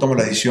fue cuando tomo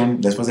la decisión,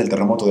 después del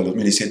terremoto de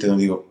 2017,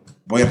 donde digo,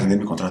 voy a rescindir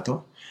mi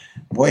contrato,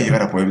 voy a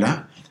llegar a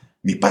Puebla.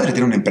 Mi padre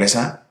tiene una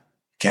empresa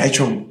que ha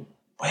hecho,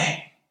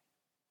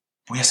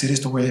 voy a hacer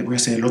esto, voy a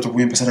hacer el otro,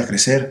 voy a empezar a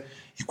crecer.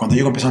 Y cuando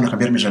llego empezaron a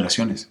cambiar mis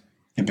relaciones.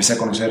 Empecé a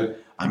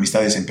conocer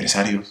amistades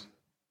empresarios.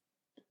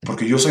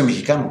 Porque yo soy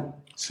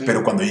mexicano. Sí.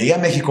 Pero cuando llegué a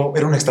México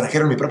era un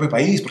extranjero en mi propio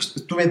país, porque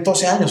estuve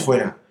 12 años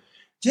fuera.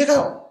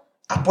 Llego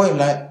a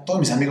Puebla, todos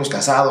mis amigos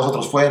casados,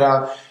 otros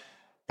fuera.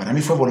 Para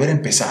mí fue volver a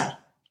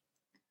empezar.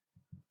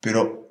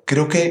 Pero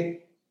creo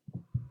que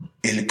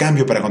el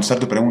cambio para contestar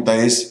tu pregunta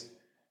es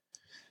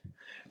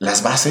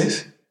las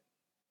bases,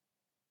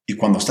 y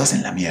cuando estás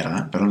en la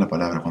mierda, perdón la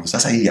palabra, cuando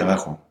estás ahí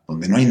abajo,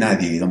 donde no hay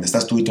nadie y donde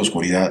estás tú y tu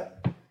oscuridad,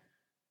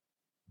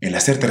 el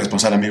hacerte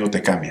responsable, amigo,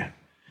 te cambia.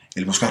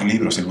 El buscar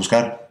libros, el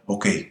buscar,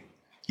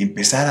 y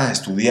empezar a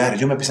estudiar.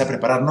 Yo me empecé a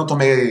preparar,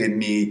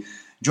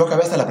 yo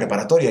acabé hasta la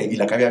preparatoria y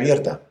la acabé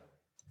abierta.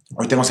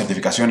 Hoy tengo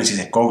certificaciones,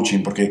 hice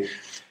coaching, ¿por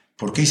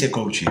qué hice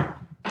coaching?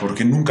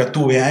 Porque nunca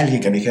tuve a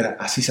alguien que me dijera,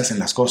 así se hacen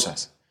las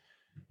cosas.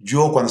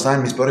 Yo, cuando estaba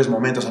en mis peores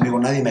momentos, amigo,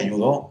 nadie me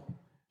ayudó.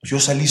 Yo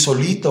salí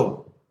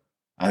solito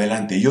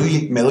adelante. Y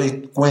hoy me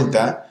doy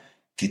cuenta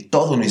que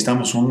todos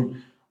necesitamos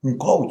un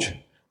coach.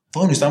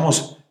 Todos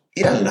necesitamos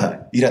ir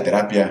a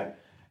terapia.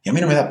 Y a mí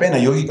no me da pena.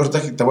 Yo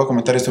ahorita te voy a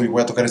comentar esto y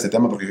voy a tocar este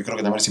tema porque yo creo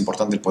que también es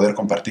importante el poder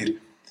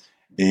compartir.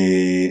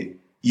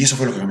 Y eso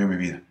fue lo que cambió mi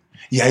vida.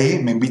 Y ahí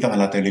me invitan a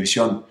la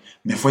televisión.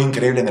 Me fue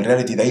increíble en el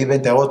reality. De ahí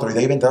vente a otro, y de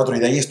ahí vente a otro, y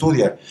de ahí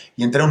estudia.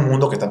 Y entré a un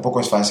mundo que tampoco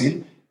es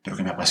fácil, pero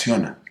que me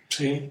apasiona.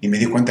 Sí. Y me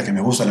di cuenta que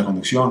me gusta la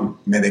conducción.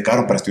 Me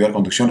becaron para estudiar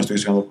conducción. Estoy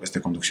estudiando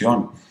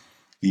conducción.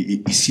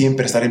 Y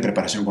siempre estar en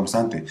preparación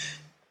constante.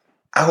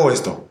 Hago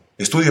esto,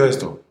 estudio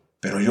esto,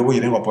 pero yo voy y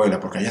vengo a Puebla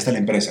porque allá está la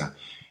empresa.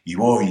 Y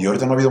voy, y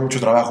ahorita no ha habido mucho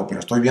trabajo, pero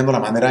estoy viendo la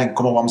manera en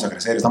cómo vamos a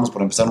crecer. Estamos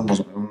por empezar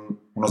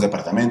unos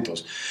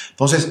departamentos.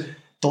 Entonces,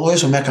 todo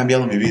eso me ha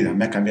cambiado mi vida,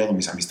 me ha cambiado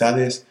mis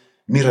amistades,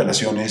 mis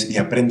relaciones, y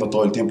aprendo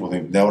todo el tiempo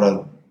de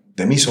ahora,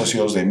 de mis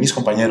socios, de mis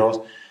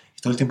compañeros.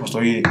 Y todo el tiempo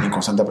estoy en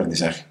constante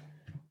aprendizaje.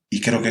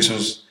 Y creo que eso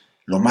es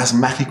lo más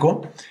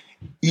mágico.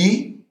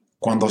 Y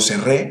cuando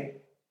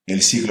cerré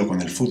el ciclo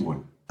con el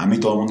fútbol, a mí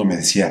todo el mundo me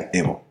decía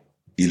Evo.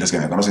 Y los que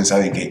me conocen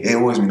saben que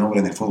Evo es mi nombre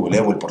en el fútbol.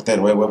 Evo, el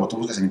portero, Evo. Tú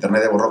buscas en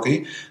internet Evo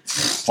Rocchi,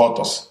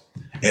 fotos.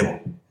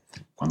 Evo.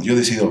 Cuando yo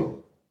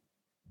decido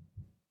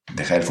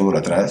dejar el fútbol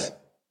atrás,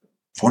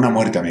 fue una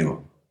muerte,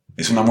 amigo.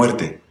 Es una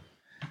muerte.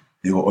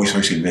 Digo, hoy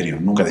soy Silverio.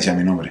 Nunca decía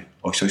mi nombre.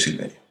 Hoy soy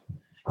Silverio.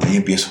 Y ahí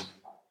empiezo.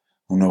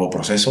 Un nuevo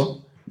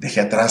proceso.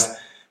 Dejé atrás.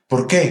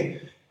 ¿Por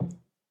qué?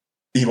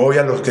 Y voy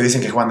a los que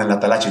dicen que juegan en la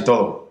talacha y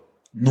todo.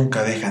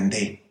 Nunca dejan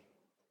de.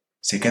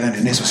 Se quedan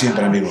en eso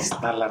siempre, amigo. Ahí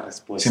está la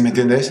respuesta. ¿Sí me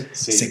entiendes?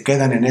 Sí. Se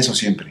quedan en eso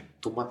siempre.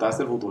 Tú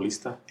mataste al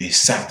futbolista.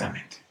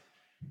 Exactamente.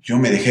 Yo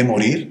me dejé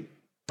morir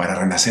para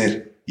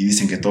renacer. Y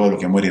dicen que todo lo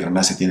que muere y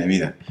renace tiene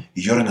vida.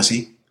 Y yo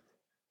renací.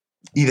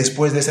 Y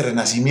después de ese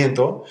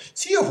renacimiento,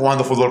 sigo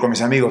jugando fútbol con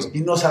mis amigos.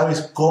 Y no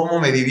sabes cómo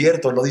me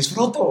divierto, lo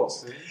disfruto.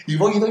 Sí. Y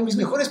voy y doy mis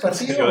mejores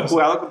partidos. Yo he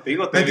jugado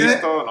contigo, te he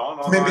visto.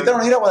 Me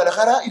invitaron a ir a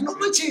Guadalajara y no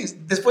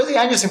manches, después de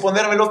años sin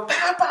ponérmelo,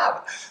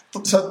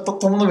 o sea, todo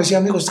el mundo me decía,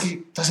 amigo, es que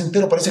estás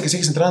entero, parece que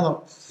sigues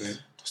entrenando. Sí.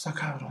 Tú estás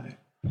acá, brother.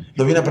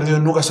 Lo bien aprendido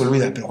nunca se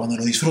olvida, pero cuando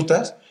lo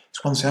disfrutas es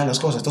cuando se dan las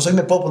cosas. Entonces hoy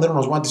me puedo poner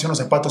unos guantes y unos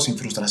zapatos sin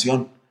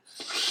frustración.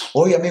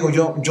 Hoy, amigo,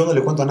 yo no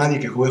le cuento a nadie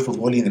que jugué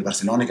fútbol y en el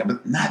Barcelona.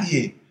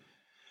 Nadie.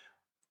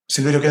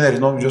 Silverio, ¿quién eres?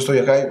 No, yo estoy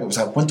acá. O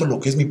sea, cuento lo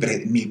que es mi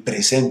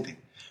presente.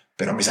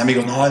 Pero mis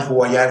amigos, no, él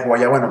jugó allá.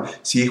 Bueno,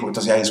 sí,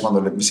 entonces ya es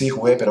cuando sí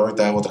jugué, pero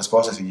ahorita hago otras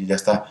cosas y ya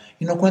está.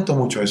 Y no cuento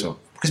mucho eso,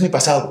 porque es mi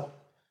pasado.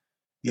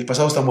 Y el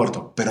pasado está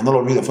muerto, pero no lo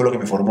olvido, fue lo que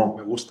me formó.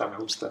 Me gusta.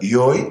 Y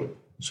hoy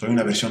soy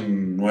una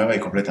versión nueva y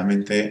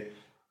completamente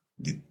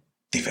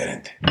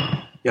diferente.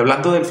 Y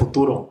hablando del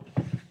futuro,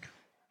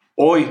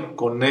 hoy,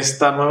 con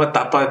esta nueva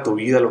etapa de tu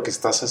vida, lo que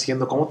estás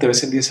haciendo, ¿cómo te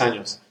ves en 10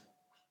 años?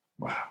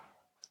 Wow.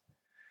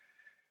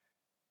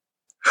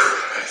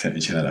 Se me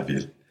hincha la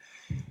piel.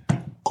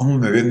 ¿Cómo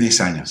me veo en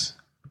 10 años?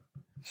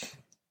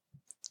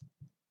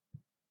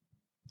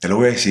 Te lo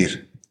voy a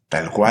decir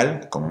tal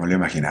cual como me lo he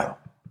imaginado.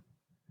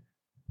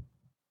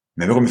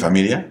 Me veo con mi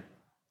familia.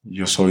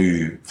 Yo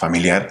soy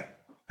familiar.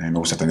 A mí me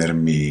gusta tener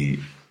mi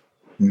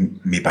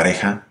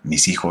pareja,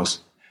 mis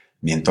hijos,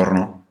 mi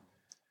entorno.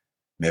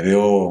 Me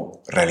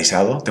veo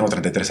realizado. Tengo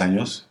 33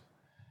 años.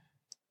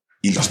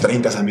 Y los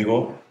 30,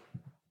 amigo,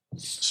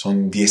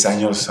 son 10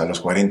 años a los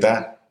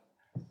 40.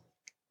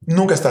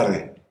 Nunca es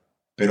tarde.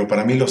 Pero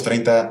para mí los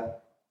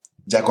 30,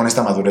 ya con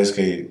esta madurez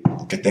que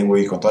tengo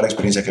y con toda la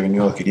experiencia que he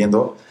venido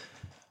adquiriendo,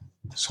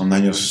 son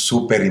años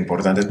súper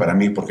importantes para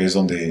mí porque es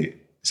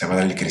donde se va a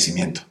dar el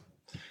crecimiento.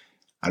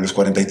 A los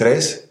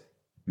 43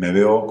 me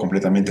veo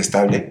completamente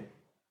estable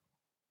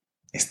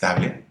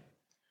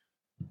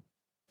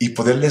y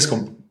poderles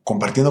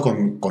compartiendo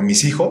con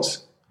mis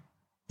hijos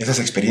esas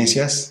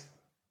experiencias,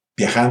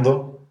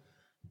 viajando,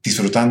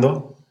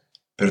 disfrutando,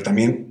 pero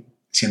también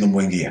siendo un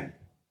buen guía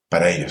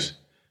para ellos.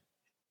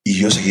 Y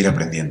yo seguir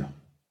aprendiendo,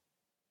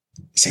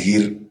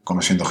 seguir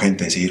conociendo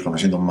gente, seguir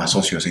conociendo más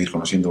socios, seguir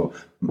conociendo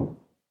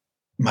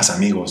más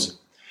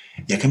amigos.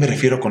 ¿Y a qué me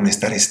refiero con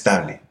estar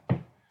estable?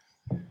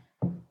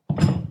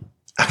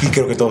 Aquí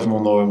creo que todo el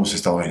mundo hemos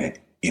estado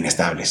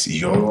inestables. Y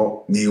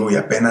yo digo, y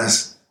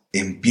apenas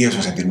empiezo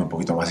a sentirme un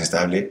poquito más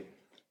estable.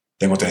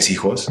 Tengo 3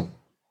 hijos.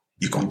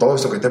 Y con todo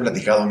esto que te he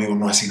platicado, amigo,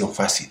 no ha sido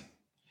fácil.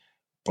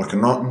 Porque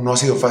no ha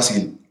sido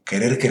fácil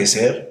querer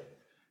crecer,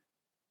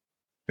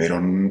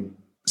 pero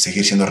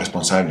seguir siendo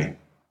responsable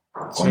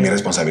con mis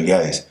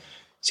responsabilidades,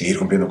 seguir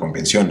cumpliendo con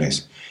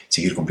pensiones,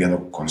 seguir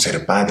cumpliendo con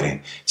ser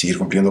padre, seguir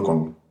cumpliendo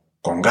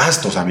con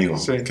gastos,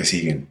 amigos, que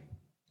siguen.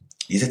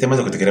 Y ese tema es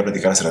lo que te quería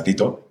platicar hace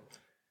ratito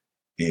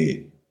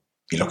y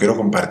lo quiero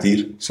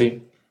compartir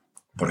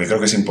porque creo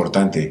que es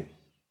importante.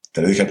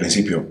 Te lo dije al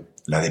principio,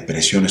 la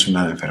depresión es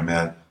una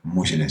enfermedad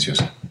muy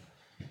silenciosa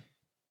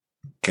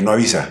que no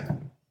avisa.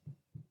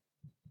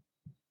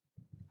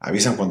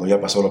 Avisan cuando ya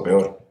pasó lo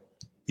peor.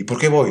 ¿Y por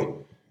qué voy?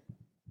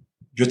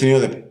 Yo he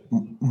tenido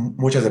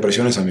muchas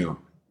depresiones,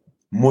 amigo.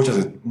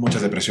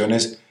 Muchas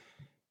depresiones.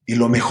 Y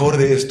lo mejor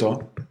de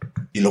esto,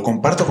 y lo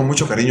comparto con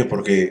mucho cariño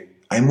porque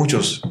hay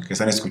muchos que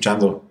están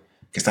escuchando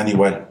que están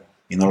igual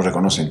y no lo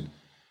reconocen.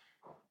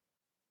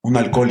 Un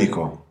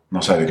alcohólico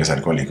no sabe que es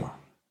alcohólico.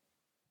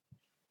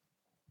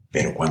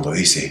 Pero cuando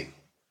dice,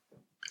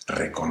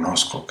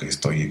 reconozco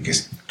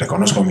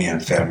reconozco mi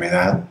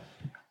enfermedad,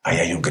 ahí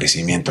hay un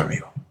crecimiento,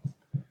 amigo.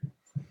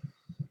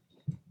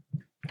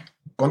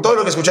 Con todo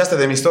lo que escuchaste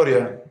de mi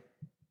historia,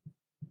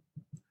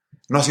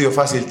 no ha sido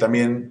fácil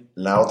también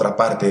la otra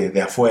parte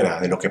de afuera,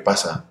 de lo que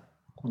pasa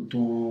con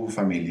tu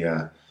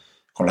familia,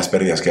 con las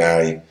pérdidas que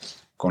hay,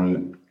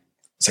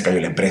 se cayó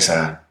la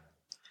empresa,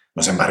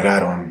 nos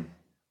embargaron,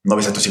 no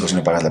ves a tus hijos y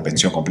no pagas la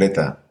pensión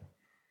completa.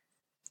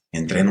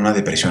 Entré en una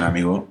depresión,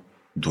 amigo,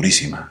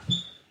 durísima.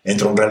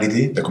 Entro a un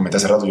reality, te comenté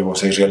hace rato, llevo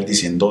 6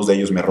 realities y en 2 de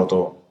ellos me he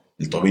roto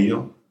el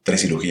tobillo,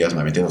 3 cirugías,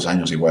 me aventé 2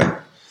 años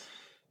igual.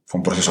 Fue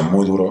un proceso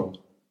muy duro,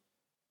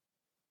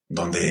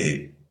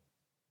 donde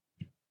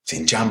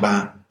sin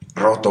chamba,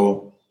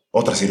 roto,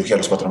 otra cirugía a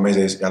los 4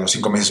 meses, a los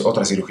 5 meses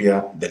otra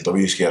cirugía del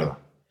tobillo izquierdo.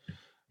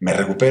 Me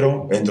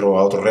recupero, entro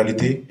a otro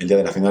reality, el día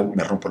de la final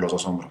me rompo los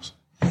 2 hombros.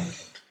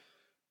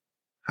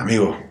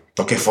 Amigo,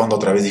 toqué fondo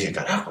otra vez, dije,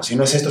 carajo, si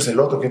no es esto, es el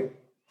otro, que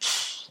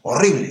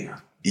horrible.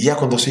 Y ya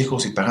con 2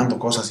 hijos y pagando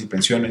cosas y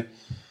pensiones,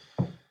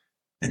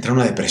 entré en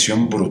una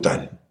depresión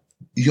brutal.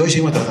 Y hoy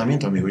sigo en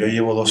tratamiento, amigo. Yo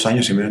llevo 2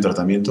 años y medio en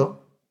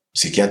tratamiento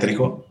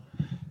psiquiátrico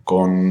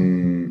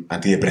con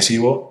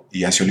antidepresivo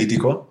y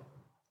ansiolítico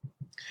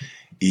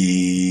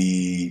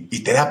y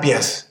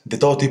terapias de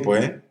todo tipo,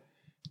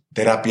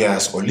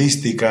 terapias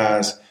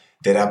holísticas,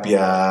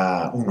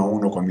 terapia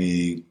 1-1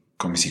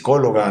 con mi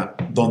psicóloga,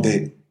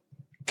 donde,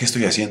 ¿qué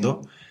estoy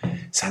haciendo?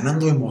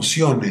 Sanando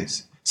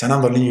emociones,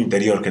 sanando el niño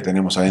interior que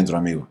tenemos adentro,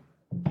 amigo.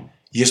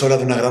 Y eso habla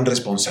de una gran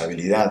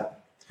responsabilidad.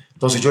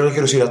 Entonces yo le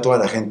quiero decir a toda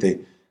la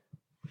gente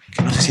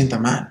que no se sienta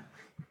mal,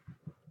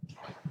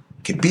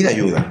 que pida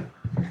ayuda,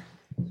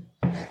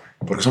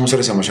 porque somos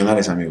seres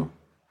emocionales, amigo,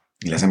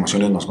 y las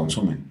emociones nos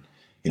consumen.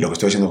 Y lo que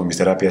estoy haciendo con mis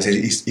terapias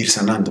es ir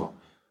sanando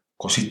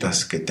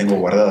cositas que tengo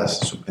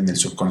guardadas en el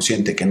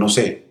subconsciente que no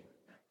sé,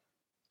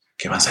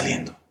 que van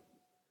saliendo.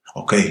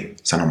 Ok,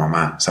 sano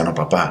mamá, sano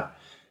papá,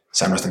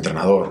 sano este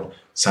entrenador,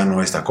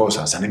 sano esta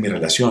cosa, sané mi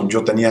relación.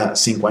 Yo tenía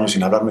 5 años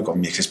sin hablarme con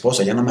mi ex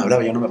esposa, ya no me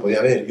hablaba, ya no me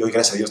podía ver. Y hoy,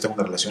 gracias a Dios, tengo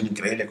una relación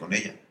increíble con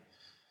ella.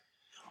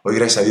 Hoy,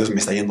 gracias a Dios, me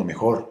está yendo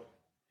mejor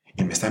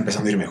y me está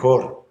empezando a ir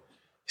mejor.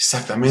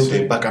 Exactamente,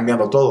 sí. Va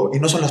cambiando todo. Y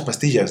no son las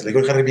pastillas, le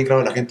quiero dejar bien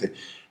claro a la gente,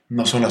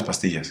 no son las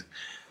pastillas.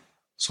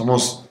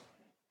 Somos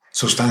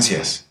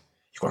sustancias.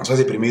 Y cuando estás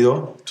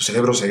deprimido, tu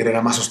cerebro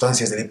segrega más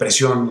sustancias de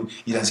depresión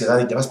y de ansiedad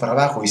y te vas para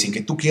abajo y sin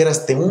que tú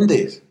quieras te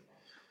hundes.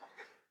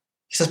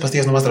 Estas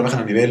pastillas nomás trabajan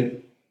a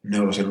nivel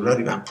neurocelular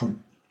y van, pum,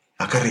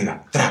 acá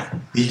arriba, track,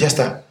 y ya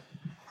está.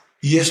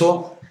 Y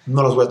eso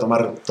no los voy a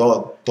tomar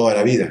toda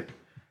la vida,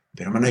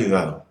 pero me han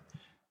ayudado.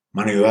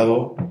 Me han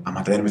ayudado a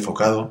mantenerme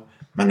enfocado,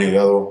 me han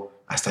ayudado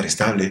a estar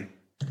estable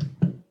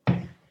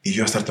y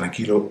yo a estar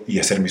tranquilo y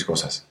a hacer mis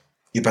cosas.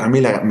 Y para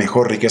mí la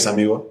mejor riqueza,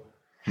 amigo,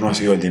 no ha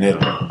sido el dinero,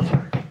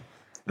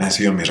 han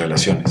sido mis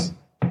relaciones.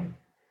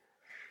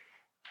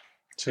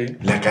 Sí.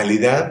 La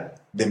calidad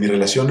de mis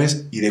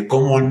relaciones y de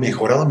cómo han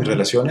mejorado mis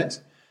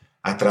relaciones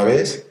a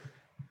través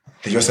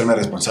de yo hacerme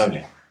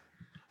responsable,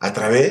 a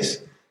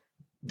través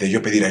de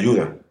yo pedir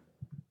ayuda,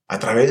 a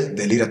través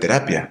de ir a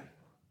terapia.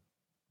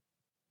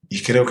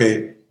 Y creo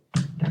que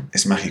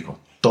es mágico.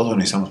 Todos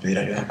necesitamos pedir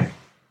ayuda.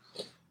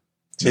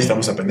 Sí.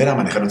 Necesitamos aprender a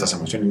manejar nuestras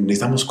emociones,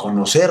 necesitamos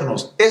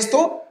conocernos.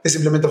 Esto es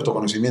simplemente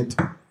autoconocimiento.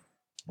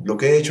 Lo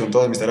que he hecho en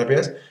todas mis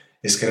terapias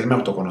es quererme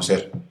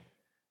autoconocer.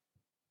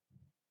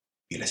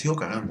 Y la sigo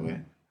cagando,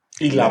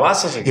 Y la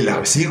vas a seguir. Y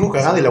la sigo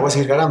cagando y la voy a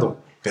seguir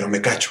cagando. Pero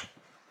me cacho.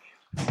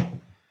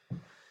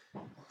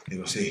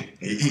 Digo, sí.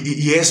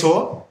 Y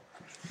eso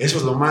es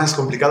lo más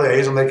complicado y ahí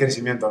es donde hay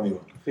crecimiento,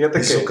 amigo. Fíjate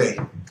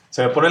que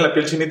se me pone la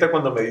piel chinita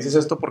cuando me dices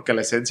esto, porque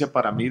la esencia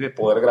para mí de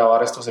poder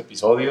grabar estos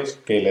episodios,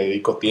 que le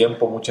dedico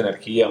tiempo, mucha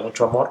energía,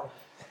 mucho amor,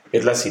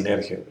 es la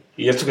sinergia.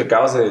 Y esto que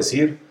acabas de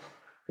decir,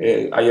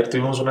 ayer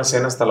tuvimos una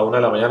cena hasta la 1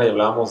 de la mañana y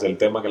hablábamos del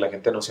tema que la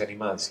gente no se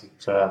anima a decir.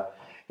 O sea,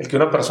 el que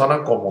una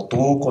persona como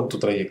tú, con tu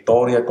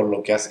trayectoria, con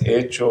lo que has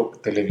hecho,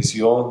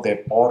 televisión,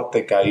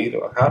 deporte, caer,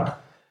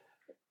 bajar,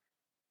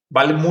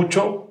 vale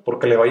mucho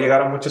porque le va a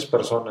llegar a muchas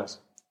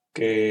personas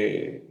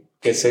que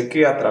sé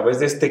que a través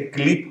de este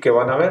clip que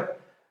van a ver,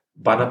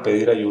 van a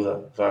pedir ayuda.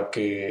 O sea,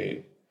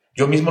 que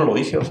yo mismo lo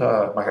dije, o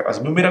sea,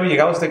 si me hubiera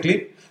llegado este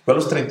clip, yo a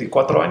los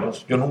 34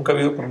 años, yo nunca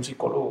he ido con un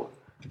psicólogo.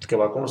 Que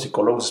va con los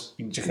psicólogos,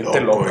 pinche gente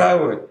loca,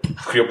 güey.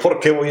 ¿Yo por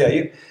qué voy a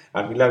ir?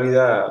 A mí la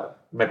vida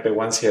me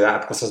pegó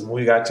ansiedad, cosas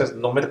muy gachas,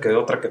 no me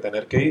quedó otra que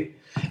tener que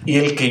ir. Y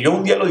el que yo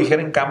un día lo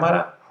dijera en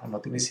cámara, no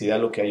tienes idea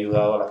de lo que ha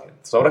ayudado a la gente.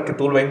 Entonces, ahora que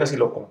tú vengas y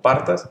lo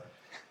compartas,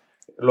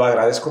 lo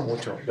agradezco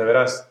mucho, de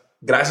veras.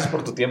 Gracias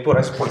por tu tiempo,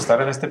 gracias por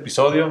estar en este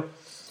episodio.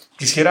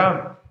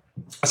 Quisiera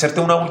hacerte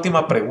una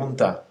última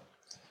pregunta.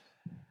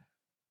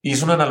 Y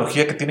es una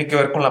analogía que tiene que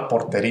ver con la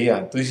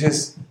portería. Tú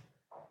dices,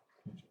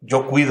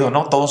 yo cuido,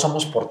 ¿no? Todos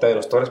somos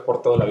porteros. Tú eres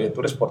portero de la vida, tú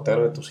eres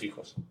portero de tus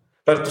hijos.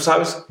 Pero tú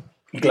sabes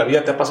que la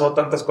vida te ha pasado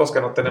tantas cosas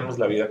que no tenemos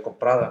la vida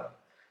comprada.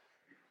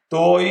 Tú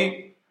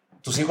hoy,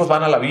 tus hijos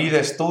van a la vida,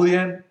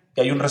 estudian,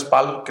 y hay un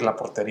respaldo que la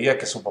portería,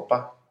 que es su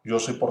papá. Yo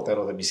soy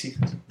portero de mis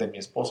hijas, de mi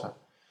esposa.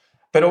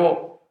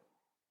 Pero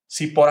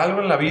si por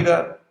algo en la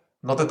vida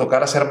no te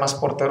tocara ser más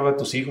portero de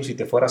tus hijos y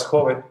te fueras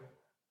joven,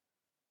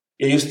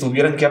 y ellos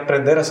tuvieran que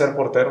aprender a ser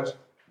porteros,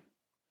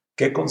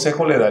 ¿qué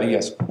consejo le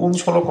darías? Un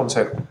solo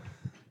consejo.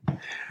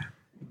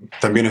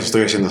 También los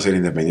estoy haciendo ser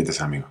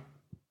independientes, amigo.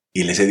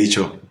 Y les he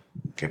dicho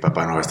que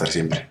papá no va a estar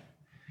siempre.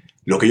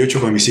 Lo que yo he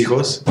hecho con mis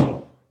hijos...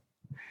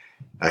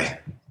 Ay,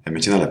 me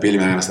enchina la piel y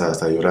me dan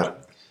hasta de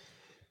llorar.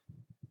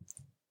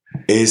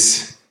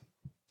 Es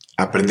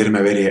aprenderme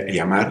a ver y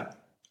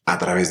amar a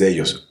través de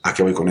ellos. ¿A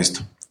qué voy con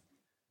esto?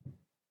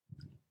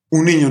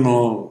 Un niño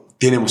no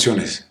tiene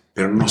emociones,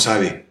 pero no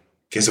sabe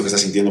que eso que está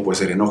sintiendo puede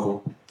ser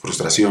enojo,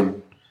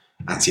 frustración,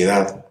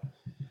 ansiedad.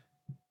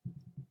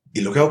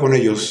 Y lo que hago con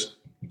ellos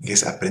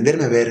es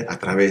aprenderme a ver a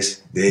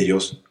través de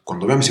ellos.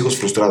 Cuando veo a mis hijos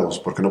frustrados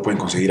porque no pueden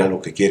conseguir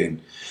algo que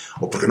quieren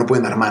o porque no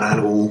pueden armar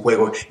algo, un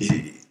juego,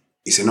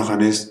 y se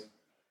enojan,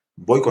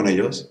 voy con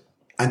ellos.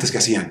 Antes, ¿qué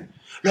hacían?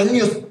 Los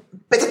niños,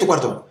 vete a tu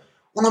cuarto.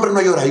 Un hombre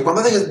no llora y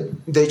cuando dejes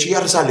de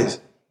chillar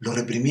sales. Lo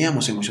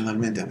reprimíamos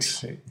emocionalmente, amigo.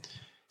 Sí.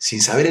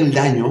 Sin saber el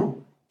daño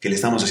que le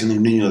estamos haciendo a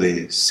un niño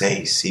de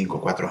 6, 5,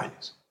 4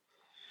 años.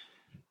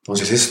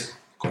 Entonces es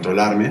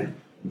controlarme,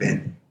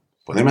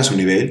 ponerme a su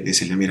nivel y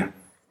decirle, mira,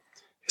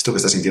 esto que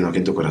estás sintiendo aquí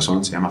en tu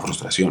corazón se llama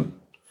frustración.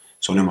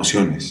 Son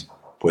emociones.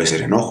 Puede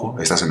ser enojo.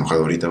 Estás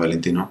enojado ahorita,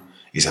 Valentino.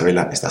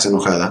 Isabela, estás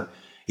enojada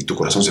y tu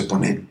corazón se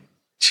pone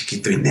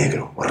chiquito y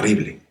negro,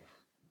 horrible.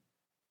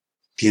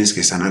 Tienes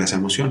que sanar esa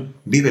emoción.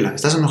 Vívela.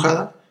 ¿Estás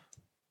enojada?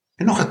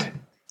 Enójate.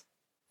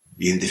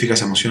 Identifica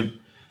esa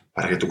emoción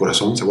para que tu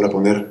corazón se vuelva a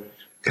poner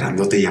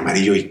grandote y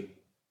amarillo y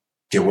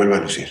que vuelva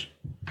a lucir.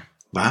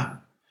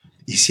 ¿Va?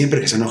 Y siempre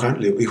que se enojan,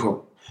 le digo,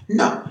 hijo,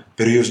 no.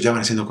 Pero ellos ya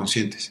van siendo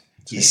conscientes.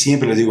 Sí. Y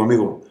siempre les digo,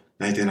 amigo,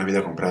 nadie tiene la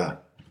vida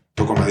comprada.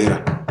 Toco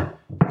madera.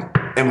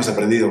 Hemos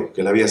aprendido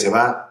que la vida se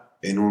va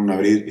en un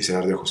abrir y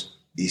cerrar de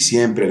ojos. Y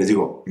siempre les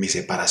digo, mi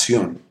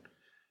separación.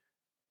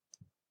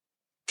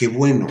 Qué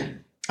bueno.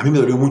 A mí me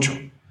dolió mucho.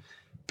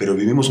 Pero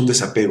vivimos un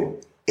desapego.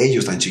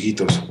 Ellos tan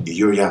chiquitos y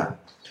yo ya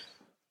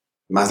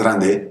más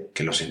grande,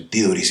 que lo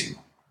sentí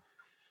durísimo.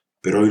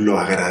 Pero hoy lo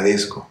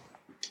agradezco.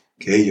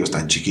 Que ellos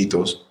tan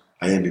chiquitos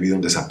hayan vivido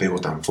un desapego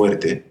tan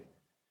fuerte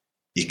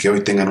y que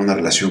hoy tengan una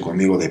relación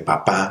conmigo de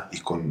papá y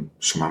con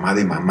su mamá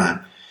de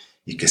mamá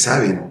y que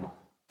saben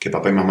que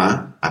papá y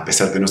mamá, a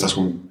pesar de no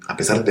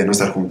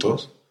estar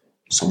juntos,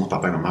 somos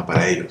papá y mamá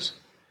para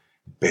ellos,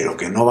 pero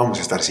que no vamos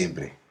a estar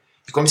siempre.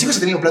 Y con mis hijos he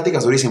tenido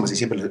pláticas durísimas y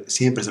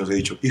siempre se los he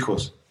dicho,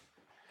 hijos,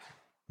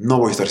 no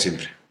voy a estar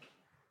siempre,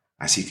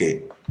 así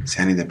que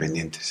sean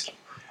independientes,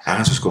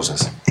 hagan sus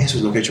cosas. Eso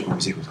es lo que he hecho con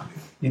mis hijos,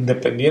 amigo.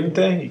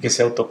 Independiente y que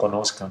se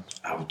autoconozcan.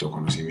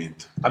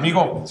 Autoconocimiento.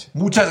 Amigo,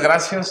 muchas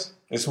gracias.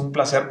 Es un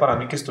placer para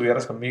mí que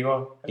estuvieras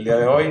conmigo el día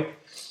de hoy.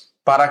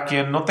 Para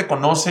quien no te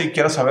conoce y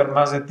quiera saber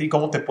más de ti,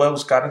 ¿cómo te puede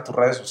buscar en tus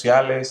redes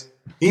sociales?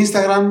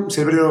 Instagram,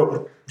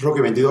 Silverio Rocchi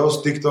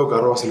 22,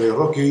 TikTok, @Silverio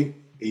Rocchi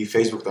y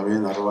Facebook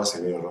también,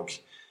 @Silverio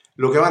Rocchi.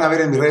 Lo que van a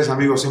ver en mis redes,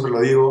 amigos, siempre lo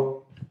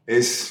digo,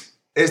 es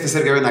este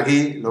ser que ven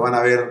aquí, lo van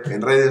a ver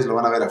en redes, lo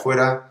van a ver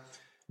afuera.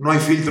 No hay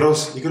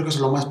filtros y creo que eso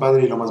es lo más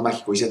padre y lo más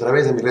mágico. Y si a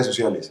través de mis redes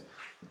sociales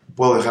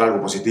puedo dejar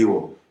algo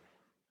positivo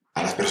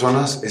a las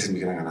personas, esa es mi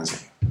gran ganancia.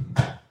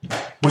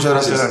 Muchas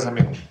gracias. Muchas gracias,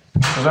 amigo.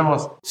 Nos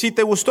vemos. Si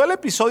te gustó el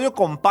episodio,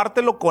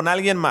 compártelo con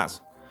alguien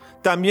más.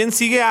 También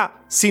sigue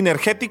a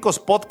Sinergéticos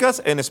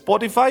Podcast en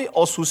Spotify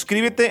o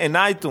suscríbete en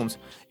iTunes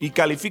y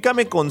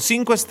califícame con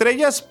 5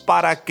 estrellas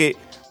para que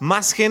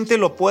más gente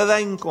lo pueda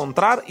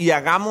encontrar y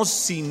hagamos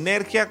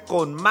sinergia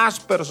con más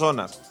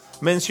personas.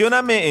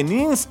 Mencióname en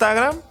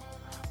Instagram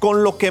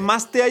con lo que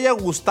más te haya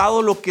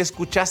gustado lo que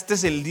escuchaste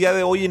el día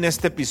de hoy en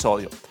este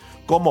episodio,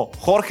 como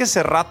Jorge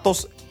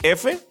Cerratos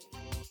F.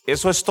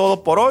 Eso es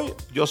todo por hoy.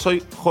 Yo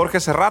soy Jorge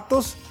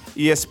Cerratos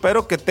y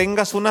espero que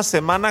tengas una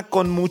semana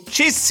con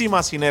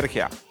muchísima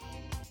sinergia.